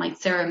niacinamide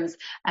serums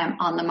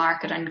on the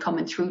market and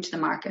coming through to the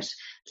market.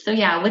 So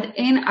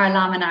within our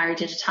Laminaria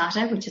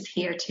digitata, which is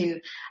here to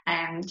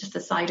just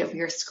the side of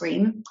your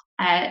screen,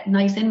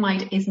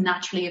 niacinamide is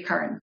naturally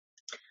occurring.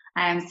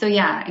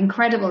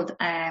 Incredible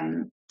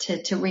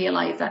to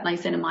realise that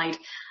niacinamide,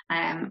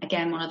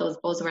 again, one of those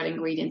buzzword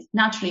ingredients,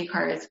 naturally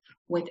occurs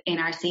within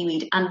our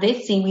seaweed. And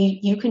this seaweed,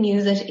 you can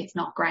use it. It's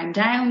not ground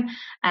down.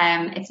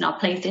 It's not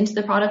placed into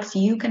the products.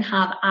 You can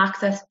have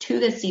access to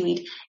the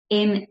seaweed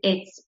in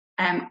its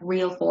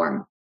real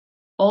form.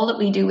 All that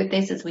we do with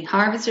this is we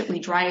harvest it, we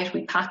dry it,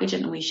 we package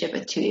it, and we ship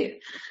it to you.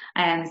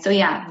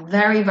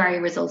 Very, very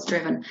results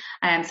driven.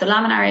 So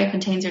Laminaria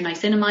contains your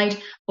niacinamide,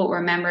 but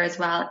remember as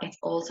well, it's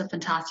also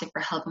fantastic for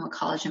helping with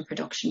collagen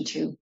production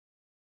too.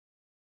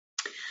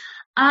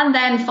 And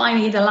then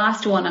finally, the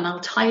last one, and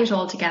I'll tie it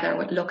all together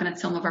with looking at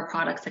some of our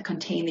products that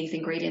contain these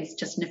ingredients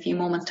just in a few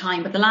moments'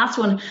 time. But the last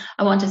one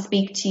I want to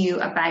speak to you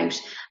about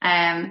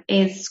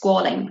is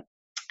squalane.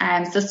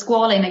 So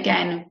squalane,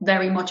 again,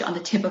 very much on the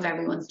tip of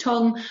everyone's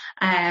tongue.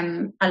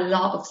 A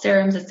lot of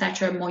serums,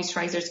 etc.,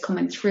 moisturizers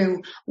coming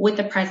through with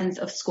the presence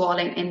of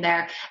squalane in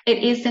there. It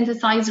is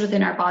synthesized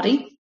within our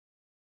body.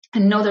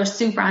 Another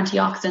super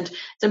antioxidant.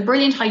 It's a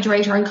brilliant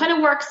hydrator and kind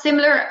of works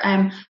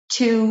similar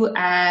to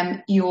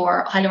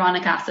your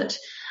hyaluronic acid.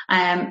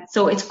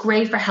 So it's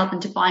great for helping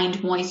to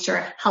bind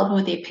moisture, helping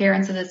with the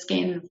appearance of the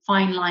skin,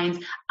 fine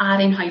lines,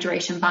 adding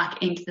hydration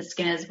back into the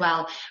skin as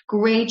well.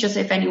 Great just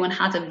if anyone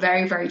has a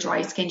very, very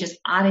dry skin, just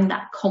adding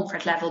that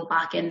comfort level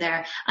back in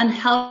there, and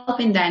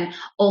helping then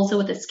also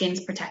with the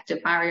skin's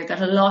protective barrier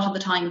that a lot of the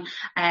time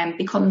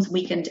becomes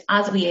weakened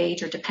as we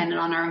age, or depending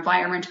on our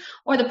environment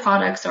or the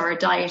products or our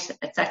diet,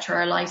 etc.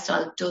 Our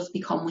lifestyle does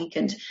become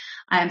weakened.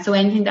 So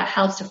anything that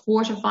helps to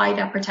fortify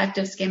that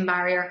protective skin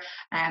barrier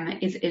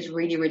is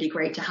really, really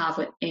great to have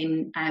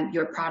in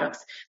your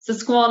products. So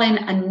squalane,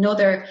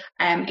 another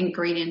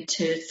ingredient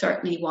to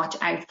certainly watch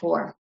out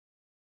for.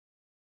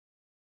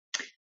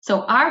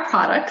 So our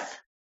products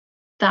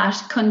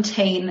that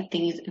contain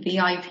these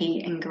VIP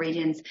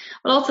ingredients.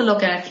 We'll also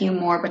look at a few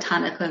more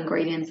botanical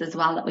ingredients as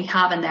well that we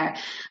have in there,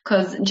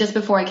 because just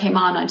before I came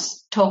on, I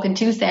was talking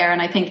to Sarah,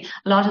 and I think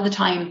a lot of the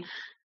time,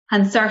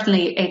 and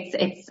certainly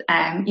it's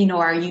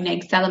our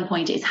unique selling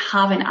point is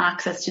having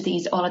access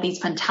to all of these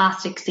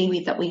fantastic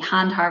seaweeds that we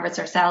hand harvest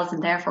ourselves,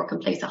 and therefore can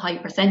place a high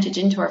percentage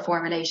into our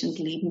formulations,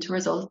 leading to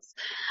results.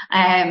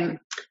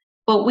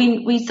 But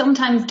we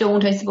sometimes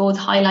don't, I suppose,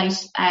 highlight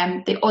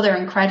the other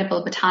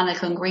incredible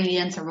botanical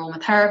ingredients,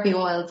 aromatherapy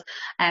oils,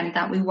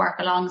 that we work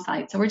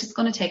alongside. So we're just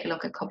going to take a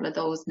look at a couple of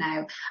those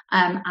now,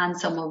 and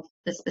some of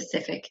the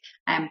specific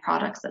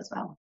products as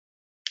well.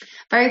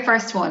 Very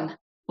first one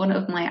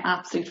of my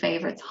absolute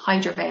favourites,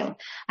 Hydroveil,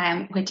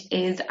 which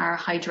is our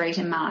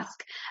hydrating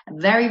mask. A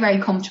very,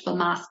 very comfortable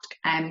mask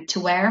to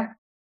wear.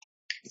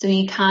 So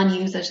you can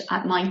use it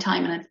at night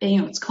time, and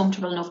it's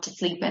comfortable enough to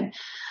sleep in.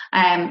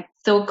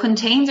 So it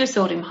contains your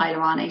sodium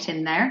hyaluronate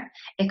in there.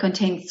 It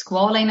contains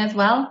squalane as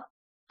well.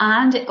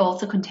 And it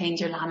also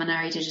contains your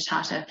laminary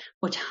digitata,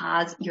 which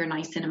has your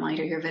niacinamide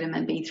or your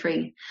vitamin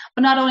B3.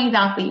 But not only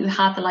that, but you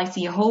have the likes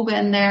of jojoba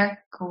in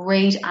there,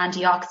 great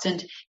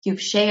antioxidant. You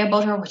have shea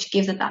butter, which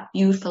gives it that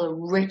beautiful,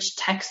 rich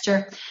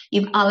texture.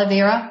 You have aloe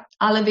vera.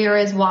 Aloe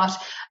vera is what,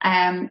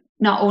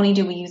 not only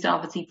do we use it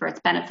obviously for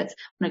its benefits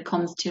when it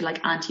comes to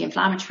like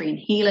anti-inflammatory and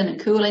healing and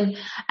cooling,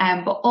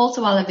 but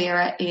also aloe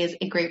vera is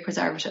a great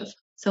preservative.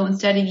 So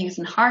instead of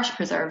using harsh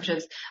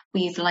preservatives,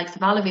 we use the likes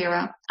of aloe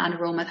vera and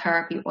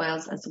aromatherapy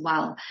oils as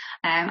well.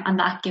 And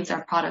that gives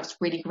our products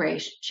really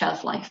great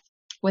shelf life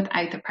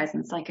without the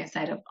presence, like I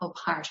said, of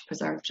harsh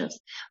preservatives.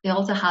 We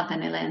also have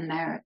vanilla in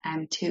there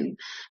too.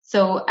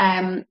 So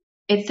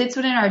it sits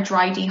within our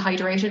dry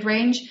dehydrated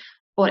range,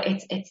 but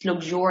it's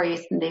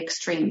luxurious in the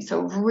extreme.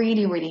 So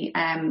really, really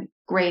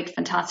great,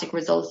 fantastic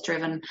results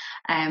driven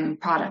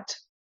product.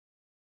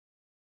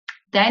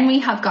 Then we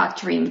have got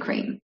Dream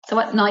Cream. So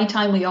at night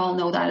time, we all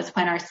know that is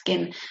when our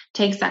skin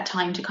takes that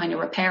time to kind of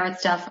repair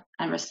itself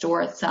and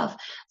restore itself.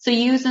 So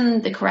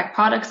using the correct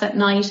products at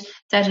night,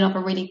 setting up a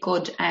really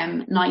good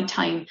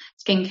nighttime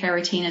skincare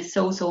routine is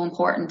so, so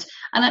important.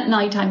 And at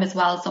nighttime as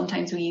well,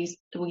 sometimes we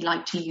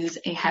like to use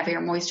a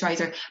heavier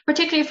moisturizer,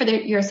 particularly for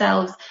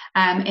yourselves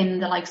in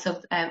the likes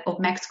of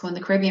Mexico and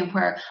the Caribbean,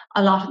 where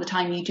a lot of the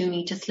time you do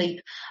need to sleep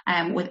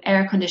with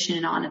air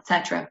conditioning on,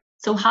 etc.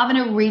 So having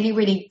a really,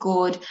 really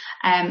good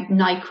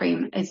night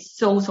cream is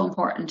so, so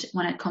important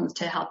when it comes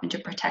to helping to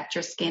protect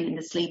your skin in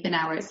the sleeping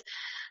hours.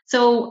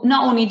 So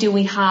not only do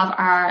we have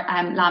our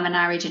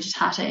laminary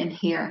digitata in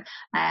here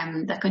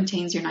that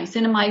contains your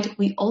niacinamide,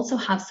 we also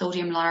have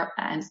sodium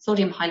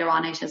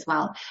hyaluronate as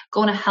well,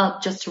 going to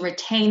help just to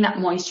retain that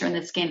moisture in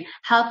the skin,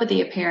 help with the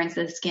appearance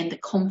of the skin, the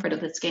comfort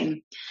of the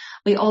skin.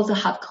 We also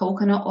have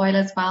coconut oil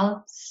as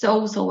well,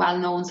 so, so well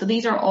known. So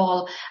these are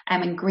all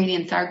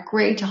ingredients that are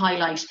great to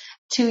highlight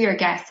to your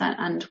guests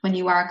and when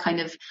you are kind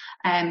of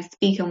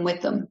speaking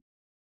with them.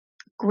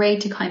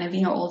 Great to kind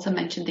of, also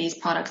mention these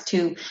products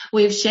too.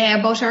 We have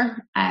shea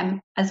butter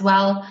as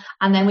well.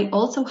 And then we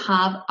also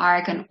have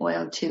argan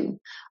oil too.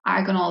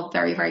 Argan oil,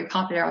 very, very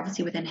popular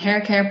obviously within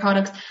hair care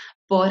products,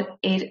 but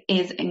it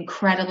is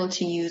incredible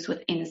to use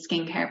within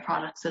skincare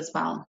products as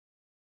well.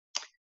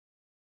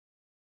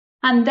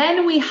 And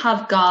then we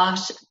have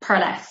got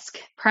Pearlesque.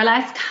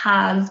 Pearlesque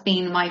has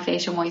been my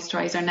facial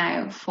moisturizer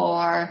now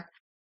for,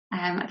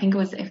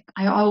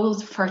 I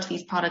always refer to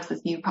these products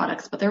as new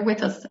products, but they're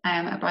with us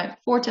about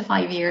 4 to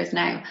 5 years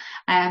now.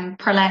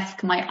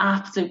 Pearlesque, my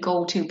absolute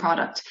go-to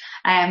product.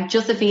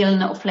 Just the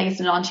feeling of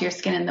placing it onto your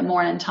skin in the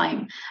morning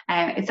time.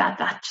 It's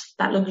that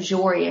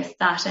luxurious,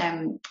 that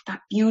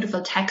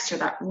beautiful texture,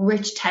 that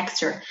rich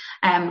texture.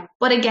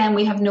 But again,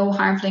 we have no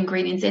harmful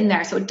ingredients in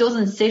there, so it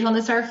doesn't sit on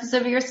the surface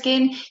of your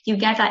skin. You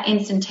get that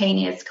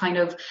instantaneous kind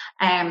of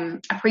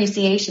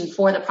appreciation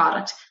for the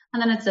product.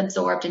 And then it's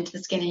absorbed into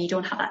the skin and you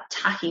don't have that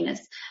tackiness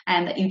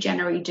that you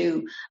generally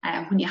do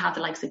when you have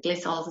the likes of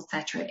glycerols,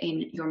 etc.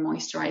 in your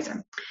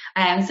moisturizer.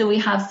 So we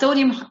have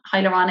sodium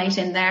hyaluronate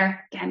in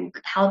there, again,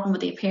 helping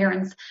with the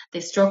appearance,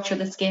 the structure of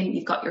the skin.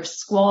 You've got your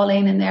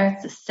squalane in there.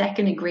 It's the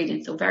second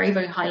ingredient, so very,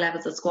 very high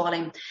levels of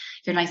squalane.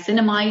 Your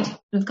niacinamide,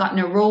 we've got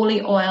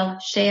neroli oil,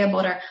 shea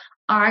butter,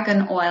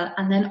 argan oil,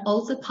 and then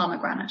also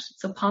pomegranate.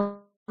 So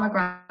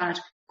pomegranate,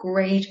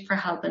 great for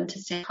helping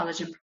to stay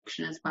collagen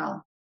production as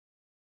well.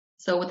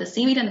 So with the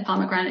seaweed and the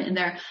pomegranate in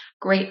there,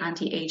 great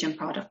anti-aging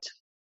product.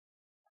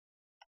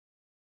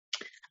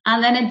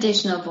 And then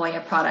additional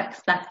Voya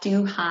products that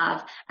do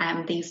have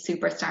these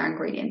superstar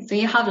ingredients. So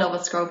you have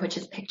Love Scrub, which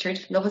is pictured.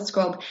 Love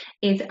Scrub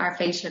is our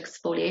facial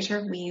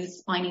exfoliator. We use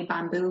spiny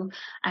bamboo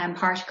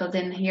particles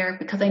in here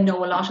because I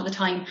know a lot of the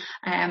time,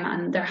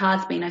 and there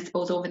has been, I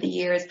suppose, over the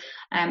years,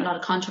 a lot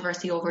of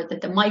controversy over the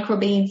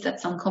microbeads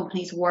that some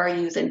companies were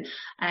using.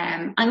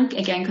 And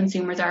again,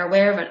 consumers are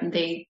aware of it, and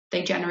they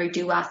generally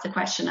do ask the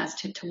question as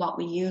to what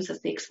we use as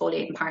the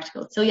exfoliating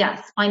particles. So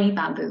yes, spiny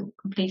bamboo,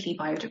 completely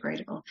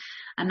biodegradable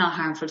and not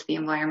harmful to the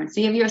environment. So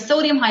you have your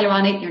sodium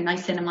hyaluronate, your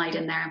niacinamide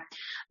in there.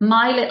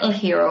 My little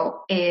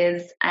hero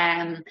is,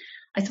 I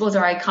suppose,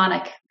 our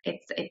iconic.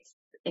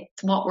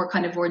 It's what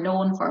we're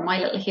known for. My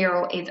little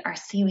hero is our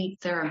seaweed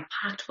serum,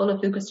 packed full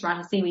of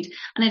Fucostratus seaweed,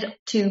 and it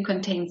too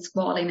contains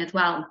squalene as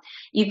well.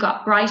 You've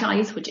got Bright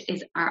Eyes, which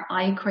is our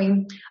eye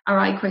cream. Our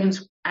eye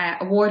creams,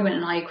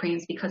 award-winning eye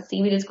creams, because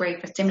seaweed is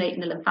great for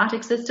stimulating the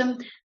lymphatic system,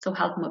 so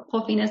helping with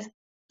puffiness,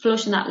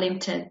 flushing that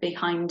lymph to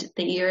behind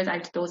the ears,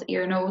 out to those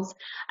ear nodes,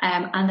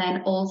 and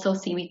then also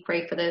seaweed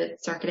great for the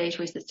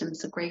circulatory system,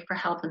 so great for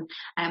helping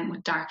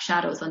with dark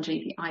shadows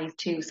underneath the eyes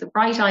too. So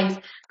Bright Eyes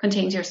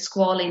contains your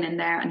squalene in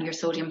there and your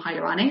sodium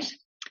hyaluronate.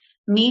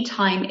 Me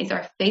Time is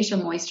our facial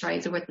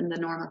moisturizer within the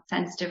Normal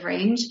Sensitive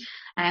range,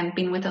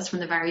 been with us from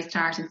the very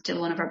start and still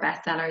one of our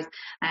best sellers,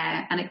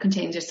 and it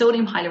contains your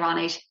sodium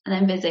hyaluronate, and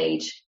then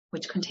Visage,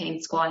 which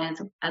contains squalene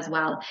as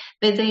well.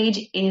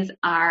 Visage is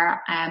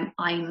our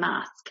eye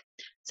mask.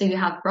 So you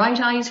have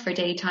Bright Eyes for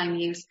daytime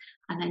use,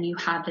 and then you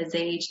have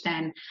Visage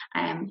then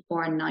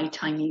for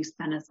nighttime use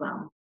then as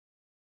well.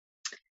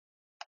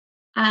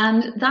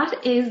 And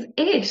that is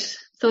it.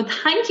 So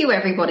thank you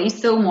everybody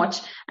so much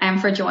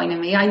for joining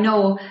me. I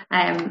know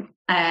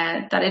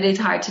that it is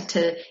hard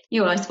to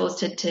I suppose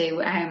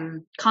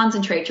to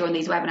concentrate during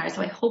these webinars,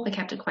 so I hope I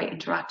kept it quite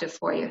interactive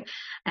for you.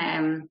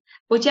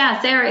 But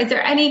yeah, Sarah, is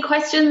there any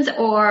questions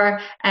or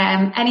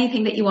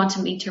anything that you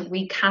wanted me to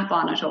recap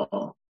on at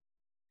all?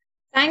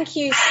 Thank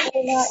you so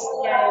much.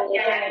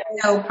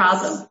 No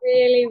problem.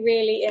 Really,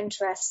 really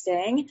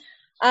interesting.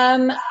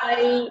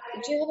 I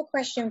do have a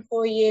question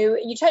for you.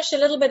 You touched a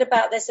little bit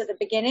about this at the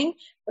beginning,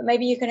 but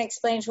maybe you can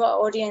explain to our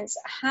audience,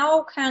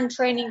 how can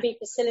training be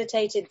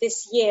facilitated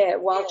this year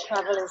while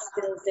travel is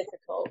still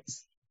difficult?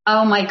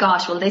 Oh my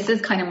gosh, well this is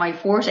kind of my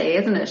forte,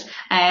 isn't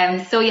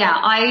it? So yeah,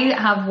 I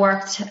have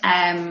worked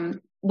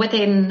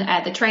within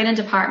the training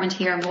department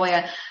here in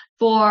Voya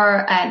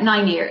for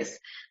 9 years.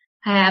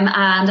 And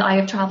I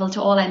have travelled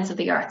to all ends of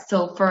the earth.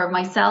 So for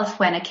myself,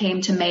 when it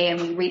came to May and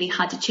we really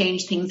had to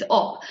change things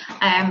up,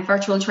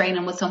 virtual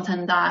training was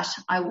something that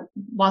I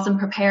wasn't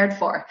prepared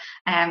for.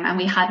 And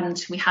we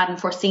hadn't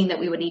foreseen that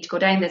we would need to go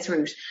down this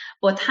route.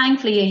 But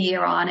thankfully a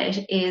year on,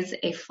 it is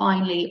a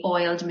finely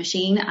oiled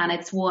machine, and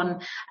it's one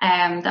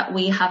that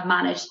we have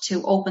managed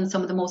to open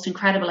some of the most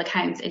incredible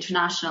accounts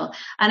international.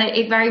 And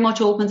it very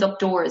much opens up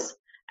doors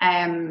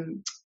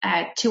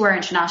to our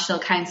international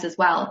accounts as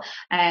well.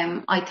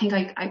 I think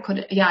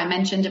I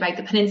mentioned about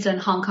the Peninsula in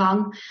Hong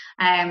Kong.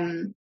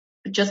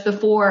 Just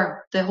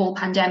before the whole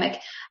pandemic,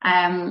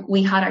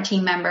 we had our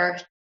team member,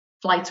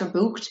 flights were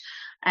booked,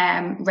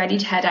 ready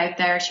to head out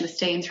there. She was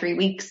staying 3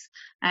 weeks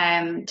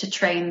to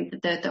train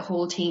the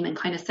whole team in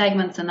kind of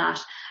segments and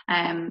that.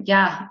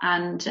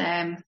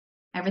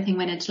 Everything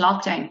went into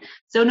lockdown.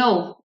 So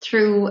no,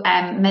 through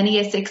many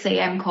a 6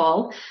 a.m.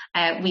 call,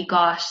 we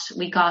got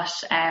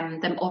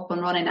them up and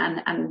running,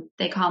 and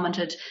they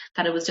commented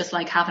that it was just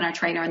like having our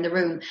trainer in the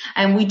room.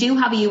 And we do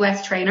have a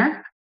US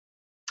trainer,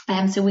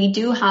 so we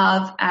do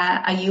have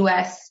a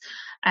US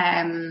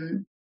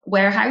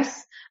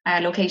warehouse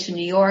location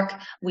in New York.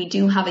 We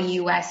do have a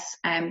US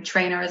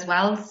trainer as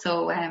well,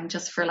 so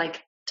just for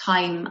like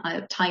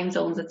time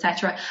zones,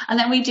 etc. And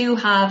then we do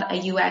have a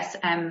US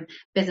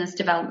business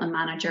development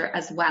manager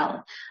as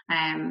well,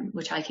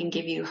 which I can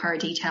give you her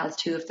details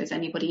too if there's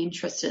anybody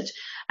interested.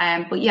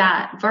 But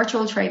yeah,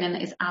 virtual training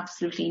is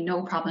absolutely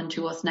no problem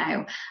to us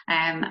now,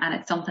 and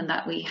it's something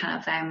that we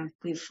have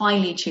we've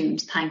finely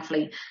tuned,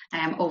 thankfully,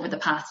 over the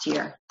past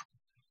year.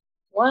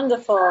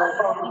 Wonderful.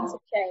 Things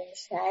have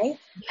changed, hey?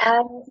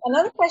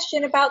 Another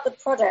question about the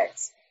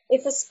products.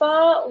 If a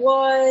spa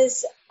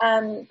was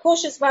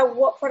cautious about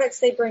what products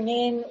they bring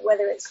in,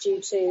 whether it's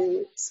due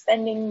to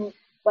spending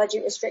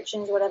budget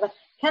restrictions or whatever,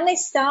 can they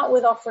start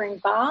with offering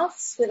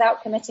baths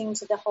without committing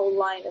to the whole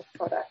line of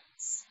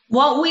products?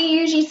 What we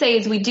usually say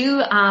is we do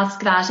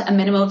ask that a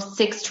minimum of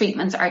 6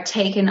 treatments are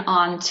taken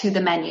onto the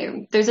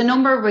menu. There's a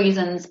number of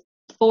reasons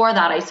for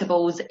that, I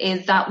suppose,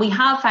 is that we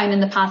have found in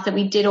the past that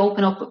we did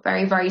open up with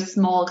very, very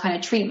small kind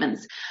of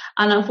treatments.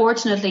 And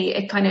unfortunately,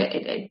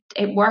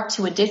 it worked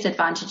to a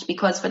disadvantage,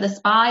 because for the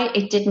spa,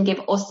 it didn't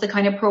give us the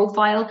kind of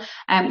profile.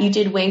 You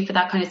did wait for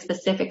that kind of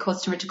specific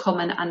customer to come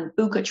in and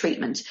book a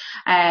treatment.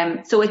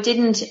 So it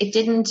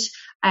didn't,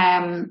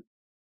 I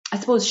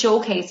suppose,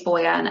 showcase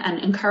Voya and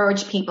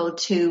encourage people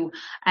to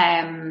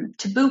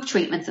book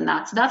treatments and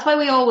that. So that's why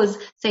we always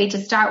say to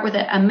start with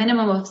a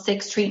minimum of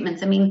 6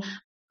 treatments. I mean,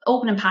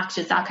 opening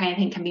packages, that kind of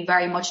thing can be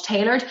very much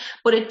tailored,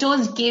 but it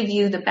does give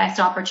you the best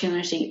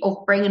opportunity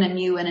of bringing a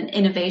new and an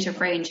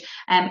innovative range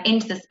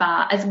into the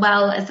spa, as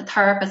well as the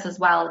therapist as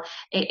well.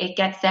 It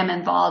gets them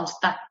involved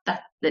that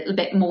little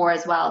bit more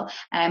as well.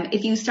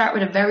 If you start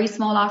with a very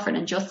small offering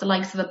and just the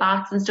likes of a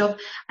baths and stuff,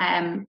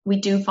 we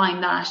do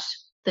find that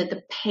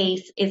the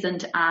pace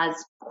isn't as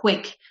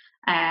quick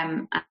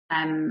as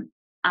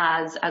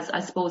I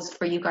suppose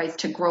for you guys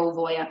to grow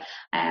Voya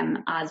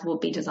as would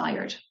be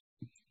desired.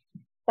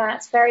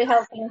 That's very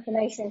helpful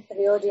information for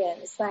the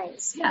audience.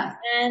 Thanks. Yeah.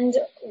 And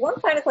one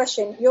final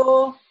question.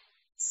 Your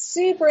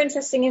super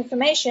interesting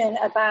information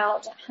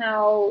about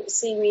how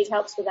seaweed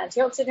helps with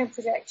antioxidant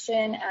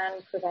protection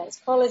and prevents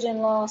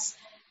collagen loss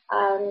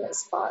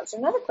sparked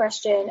another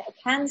question.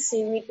 Can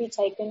seaweed be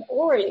taken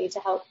orally to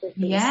help with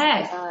these?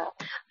 Yes.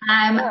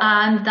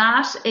 And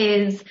that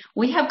is,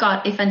 we have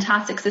got a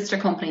fantastic sister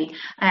company.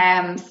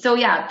 So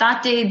yeah,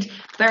 that did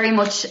very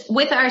much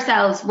with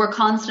ourselves. We're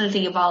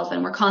constantly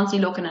evolving. We're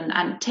constantly looking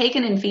and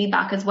taking in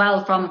feedback as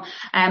well from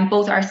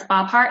both our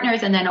spa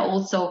partners and then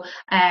also,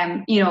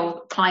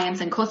 clients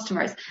and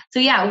customers.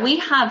 So yeah, we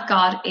have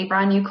got a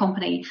brand new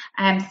company,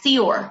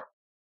 Seor.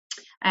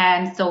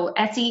 So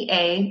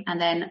SEA and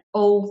then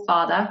O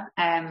Fada.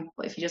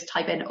 If you just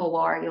type in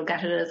OR, you'll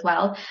get it as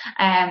well.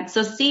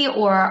 So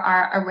Seor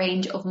are a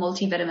range of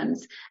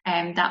multivitamins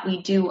that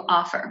we do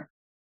offer.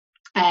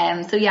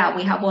 So yeah,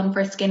 we have one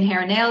for skin,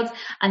 hair, and nails,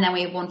 and then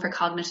we have one for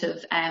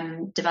cognitive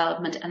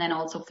development, and then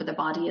also for the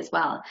body as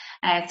well.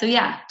 So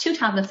yeah, 2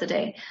 tablets a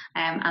day,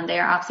 and they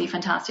are absolutely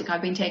fantastic.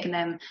 I've been taking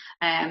them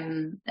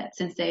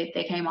since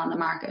they came on the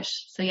market.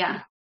 So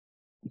yeah.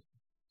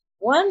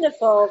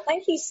 Wonderful.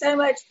 Thank you so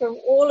much for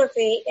all of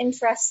the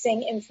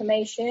interesting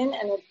information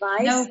and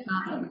advice. No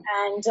problem.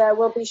 And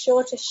we'll be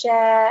sure to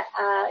share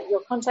your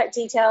contact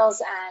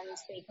details and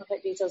the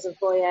contact details of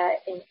Voya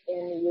in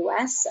the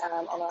US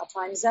on our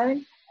time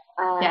zone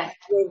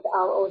with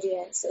our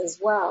audience as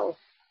well.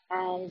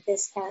 And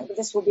this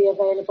will be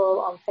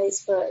available on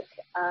Facebook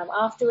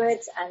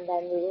afterwards, and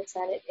then we will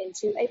turn it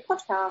into a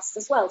podcast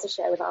as well to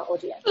share with our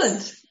audience.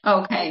 Good.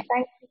 Okay.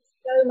 Thank you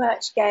so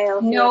much,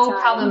 Gail. No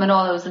problem at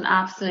all. It was an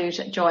absolute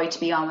joy to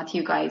be on with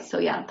you guys. So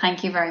yeah,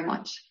 thank you very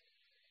much.